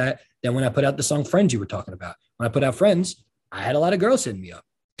fucking with that than when I put out the song Friends you were talking about. When I put out Friends, I had a lot of girls hitting me up.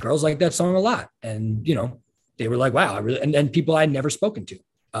 Girls like that song a lot. And, they were like, wow, I really, and people I'd never spoken to,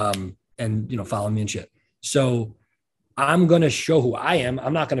 and, following me and shit. So I'm going to show who I am.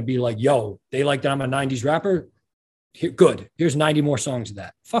 I'm not going to be like, yo, they like that I'm a 90s rapper. Good. Here's 90 more songs of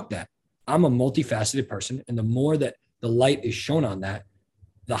that. Fuck that. I'm a multifaceted person. And the more that the light is shown on that,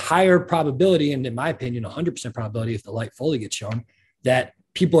 the higher probability, and in my opinion, 100% probability, if the light fully gets shown, that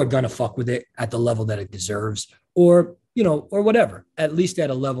people are going to fuck with it at the level that it deserves, or, or whatever, at least at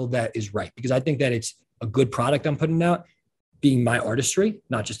a level that is right. Because I think that it's a good product I'm putting out, being my artistry,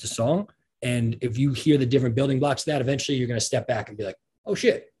 not just a song. And if you hear the different building blocks of that, eventually you're going to step back and be like, oh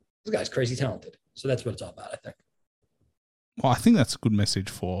shit, this guy's crazy talented. So that's what it's all about, I think. Well, I think that's a good message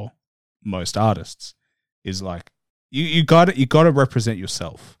for most artists, is like, you got to represent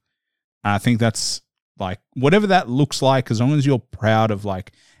yourself. And I think that's like, whatever that looks like, as long as you're proud of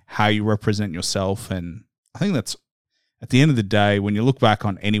like how you represent yourself. And I think that's, at the end of the day, when you look back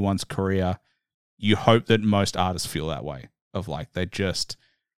on anyone's career, you hope that most artists feel that way, of like, they just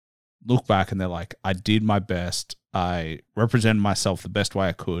look back and they're like, I did my best. I represented myself the best way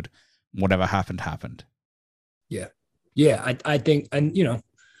I could. Whatever happened. Yeah. Yeah. I think, and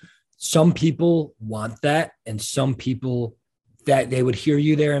some people want that, and some people that they would hear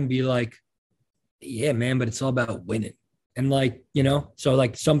you there and be like, yeah, man, but it's all about winning. And like, so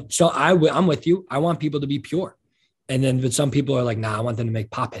like I'm with you. I want people to be pure. And then, but some people are like, nah, I want them to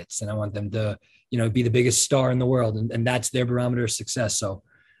make pop hits and I want them to, be the biggest star in the world. And that's their barometer of success. So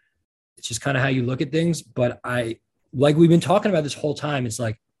it's just kind of how you look at things. But like we've been talking about this whole time, it's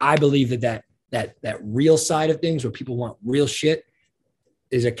like, I believe that real side of things where people want real shit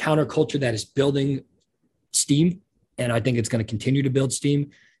is a counterculture that is building steam. And I think it's going to continue to build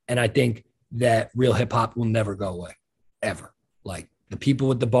steam. And I think that real hip hop will never go away, ever. Like the people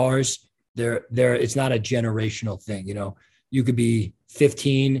with the bars, it's not a generational thing. You could be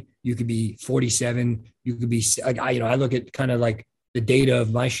 15, you could be 47, you could be, I look at kind of like the data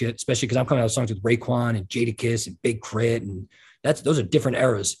of my shit, especially because I'm coming out with songs with Raekwon and Jadakiss and Big Crit. And those are different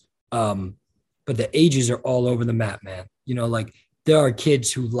eras. but the ages are all over the map, man. You know, like there are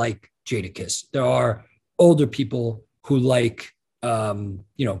kids who like Jadakiss. There are older people who like,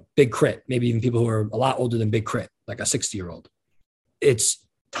 you know, Big Crit, maybe even people who are a lot older than Big Crit, like a 60-year-old. It's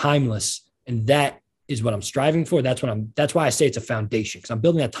timeless. And that is what I'm striving for. That's why I say it's a foundation, because I'm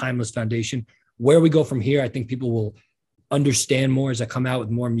building that timeless foundation. Where we go from here, I think people will understand more as I come out with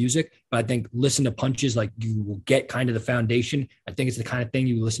more music. But I think listen to punches, like you will get kind of the foundation. I think it's the kind of thing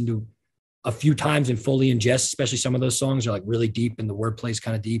you listen to a few times and fully ingest, especially some of those songs are like really deep and the wordplay is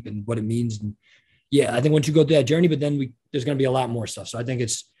kind of deep and what it means. And yeah, I think once you go through that journey, but then there's going to be a lot more stuff. So I think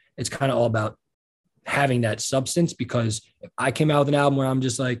it's kind of all about having that substance, because if I came out with an album where I'm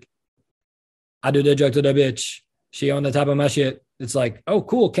just like, I do the joke to the bitch, she on the top of my shit, it's like, oh,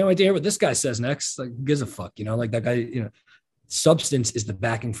 cool. Can't wait to hear what this guy says next. Like, who gives a fuck, you know, like that guy, you know, substance is the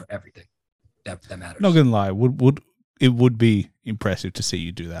backing for everything that matters. Not gonna lie, it would be impressive to see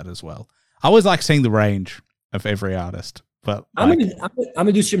you do that as well. I always like seeing the range of every artist, but like, I'm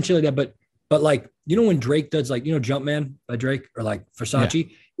gonna do some shit like that. But like, you know, when Drake does like, you know, Jumpman by Drake or like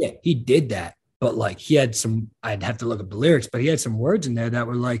Versace, yeah, he did that. But like he had some, I'd have to look up the lyrics, but he had some words in there that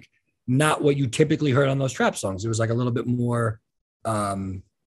were like not what you typically heard on those trap songs. It was like a little bit more, I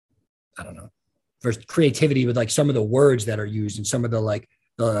don't know, first creativity with like some of the words that are used and some of the like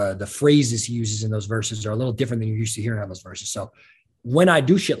the phrases he uses in those verses are a little different than you're used to hearing on those verses. So when I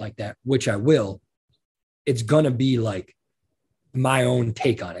do shit like that, which I will, it's going to be like my own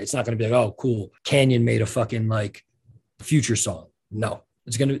take on it. It's not going to be like, oh, cool, Canyon made a fucking like Future song. No,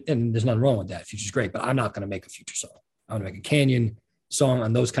 it's going to, and there's nothing wrong with that. Future's great, but I'm not going to make a Future song. I'm going to make a Canyon song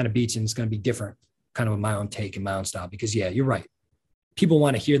on those kind of beats, and it's going to be different, kind of with my own take and my own style. Because yeah, you're right. People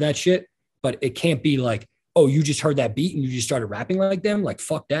want to hear that shit, but it can't be like, oh, you just heard that beat and you just started rapping like them. Like,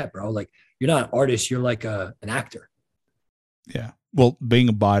 fuck that, bro. Like, you're not an artist. You're like an actor. Yeah. Well, being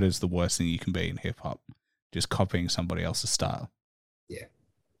a biter is the worst thing you can be in hip hop. Just copying somebody else's style. Yeah,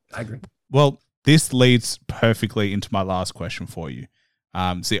 I agree. Well, this leads perfectly into my last question for you.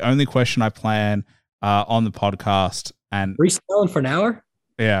 It's the only question I plan on the podcast. And freestyling for an hour?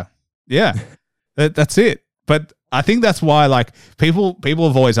 Yeah. That's it. But I think that's why, like, people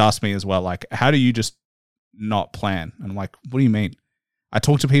have always asked me as well, like, how do you just not plan? And I'm like, what do you mean? I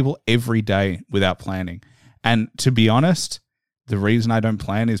talk to people every day without planning. And to be honest, the reason I don't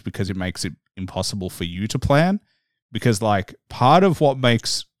plan is because it makes it impossible for you to plan. Because like part of what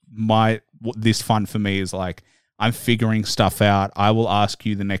makes this fun for me is like, I'm figuring stuff out. I will ask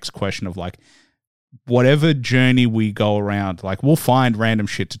you the next question of like, whatever journey we go around, like we'll find random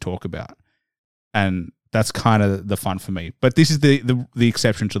shit to talk about. And that's kind of the fun for me. But this is the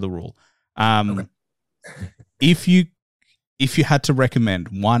exception to the rule. Okay. If you had to recommend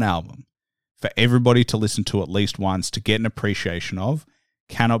one album for everybody to listen to at least once to get an appreciation of,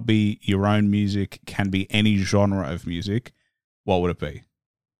 cannot be your own music, can be any genre of music, what would it be?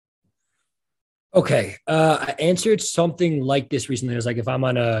 Okay. I answered something like this recently. It was like, if I'm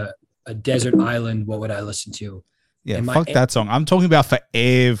on a desert island, what would I listen to? Yeah, fuck that song. I'm talking about for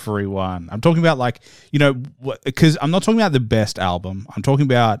everyone. I'm talking about like, you know, because I'm not talking about the best album. I'm talking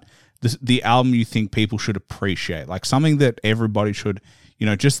about the album you think people should appreciate, like something that everybody should, you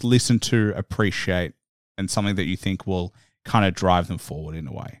know, just listen to, appreciate, and something that you think will kind of drive them forward in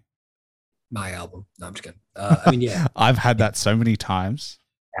a way. My album. No, I'm just kidding. I mean, yeah. I've had that so many times.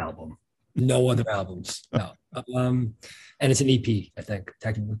 Album. No other albums. No. And it's an EP, I think,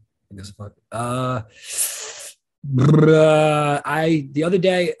 technically. I guess fuck. The other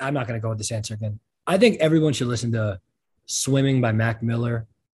day, I'm not going to go with this answer again. I think everyone should listen to Swimming by Mac Miller.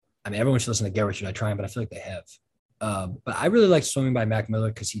 I mean, everyone should listen to Get Rich or Die Trying, but I feel like they have. But I really like Swimming by Mac Miller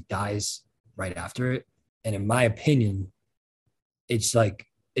because he dies right after it. And in my opinion, it's like,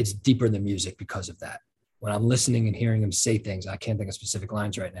 it's deeper than music because of that. When I'm listening and hearing him say things, I can't think of specific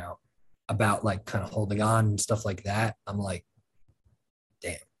lines right now about like kind of holding on and stuff like that. I'm like,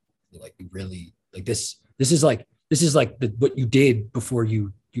 damn, like you really like this is like what you did before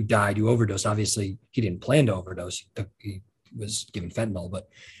you died, you overdosed. Obviously he didn't plan to overdose. He was given fentanyl, but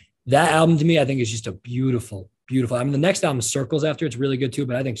that album to me, I think is just a beautiful. I mean, the next album, Circles After, it's really good too,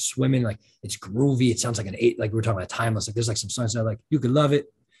 but I think Swimming, like it's groovy. It sounds like like we were talking about timeless. Like there's like some songs that are like, you could love it,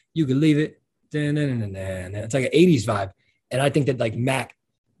 you could leave it. It's like an 80s vibe. And I think that like Mac,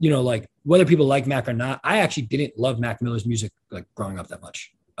 you know, like whether people like Mac or not, I actually didn't love Mac Miller's music like growing up that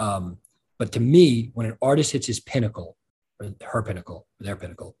much. But to me, when an artist hits his pinnacle or her pinnacle, or their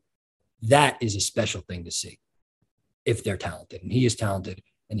pinnacle, that is a special thing to see if they're talented. And he is talented.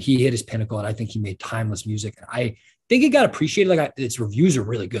 And he hit his pinnacle, and I think he made timeless music. And I think it got appreciated. Like its reviews are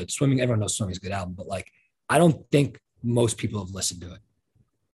really good. Swimming, everyone knows Swimming is a good album, but like I don't think most people have listened to it.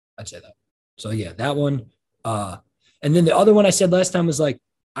 I'd say that. So yeah, that one. And then the other one I said last time was like,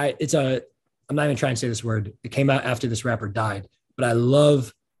 I'm not even trying to say this word. It came out after this rapper died, but I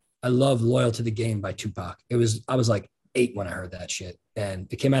love Loyal to the Game by Tupac. I was like 8 when I heard that shit, and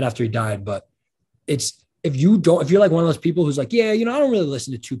it came out after he died. But if you're like one of those people who's like, yeah, I don't really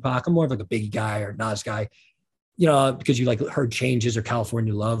listen to Tupac. I'm more of like a Biggie guy or Nas guy, because you like heard Changes or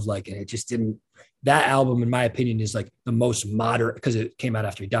California Love, like, and it just didn't. That album, in my opinion, is like the most modern because it came out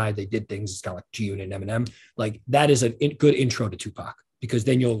after he died. They did things. It's kind of like G-Unit and Eminem. Like that is a good intro to Tupac because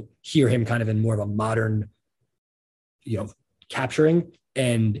then you'll hear him kind of in more of a modern, capturing,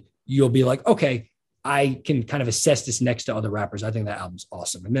 and you'll be like, okay, I can kind of assess this next to other rappers. I think that album's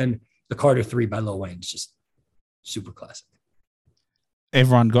awesome. And then the Carter 3 by Lil Wayne is just super classic.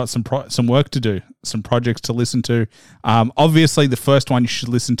 Everyone got some work to do, some projects to listen to. Obviously, the first one you should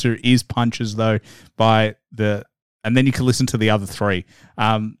listen to is Punches, though, and then you can listen to the other 3.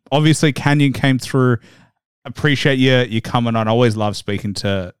 Obviously, Canyon came through. Appreciate you coming on. I always love speaking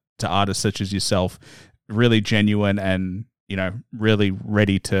to artists such as yourself. Really genuine and really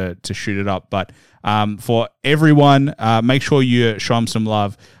ready to shoot it up. But for everyone, make sure you show him some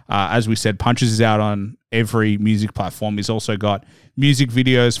love. As we said, Punches is out on every music platform. He's also got music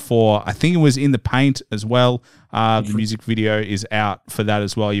videos for, I think it was In the Paint as well. The music video is out for that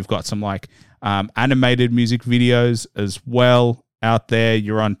as well. You've got some like animated music videos as well out there.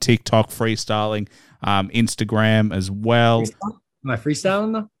 You're on TikTok freestyling, Instagram as well. Am I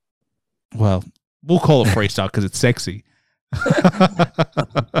freestyling though? Well, we'll call it freestyle because it's sexy.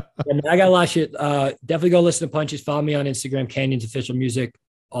 And I got a lot of shit. Definitely go listen to Punches. Follow me on Instagram, Canyon's Official Music,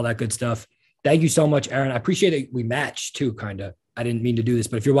 all that good stuff. Thank you so much, Aaron. I appreciate it. We matched too, kind of. I didn't mean to do this,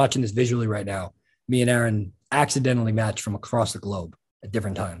 but if you're watching this visually right now, me and Aaron accidentally matched from across the globe at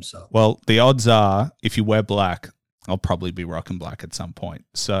different times. So, well, the odds are if you wear black, I'll probably be rocking black at some point.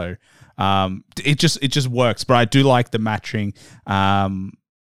 So, it just works. But I do like the matching.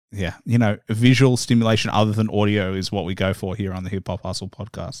 Visual stimulation other than audio is what we go for here on the Hip Hop Hustle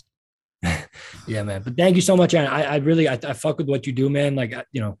podcast. Yeah, man. But thank you so much, Aaron. I really fuck with what you do, man. Like,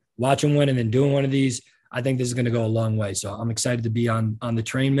 watching one and then doing one of these, I think this is going to go a long way. So I'm excited to be on the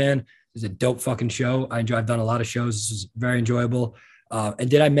train, man. It's a dope fucking show. I've done a lot of shows. This is very enjoyable. And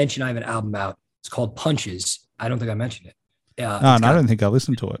did I mention I have an album out? It's called Punches. I don't think I mentioned it. I don't think I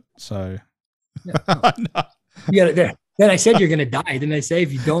listened to it. So yeah, no. Yeah, then I said you're going to die. Didn't I say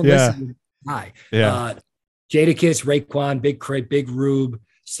if you don't listen, you're going to die? Yeah. Jadakiss, Raekwon, Big Crit, Big Rube,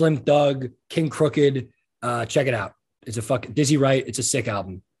 Slim Thug, King Crooked. Check it out. It's a fucking Dizzy Wright. It's a sick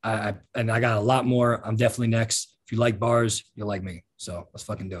album. I got a lot more. I'm definitely next. If you like bars, you'll like me. So let's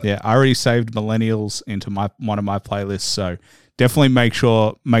fucking do it. Yeah, I already saved Millennials into one of my playlists. So definitely make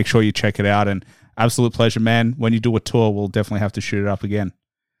sure you check it out. And absolute pleasure, man. When you do a tour, we'll definitely have to shoot it up again.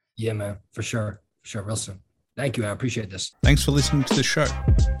 Yeah, man, for sure, real soon. Thank you. I appreciate this. Thanks for listening to the show.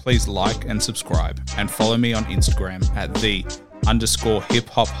 Please like and subscribe and follow me on Instagram at @the_hip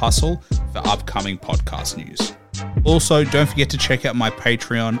hop hustle for upcoming podcast news. Also, don't forget to check out my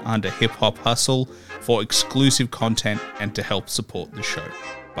Patreon under Hip Hop Hustle for exclusive content and to help support the show.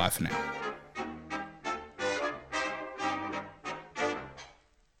 Bye for now.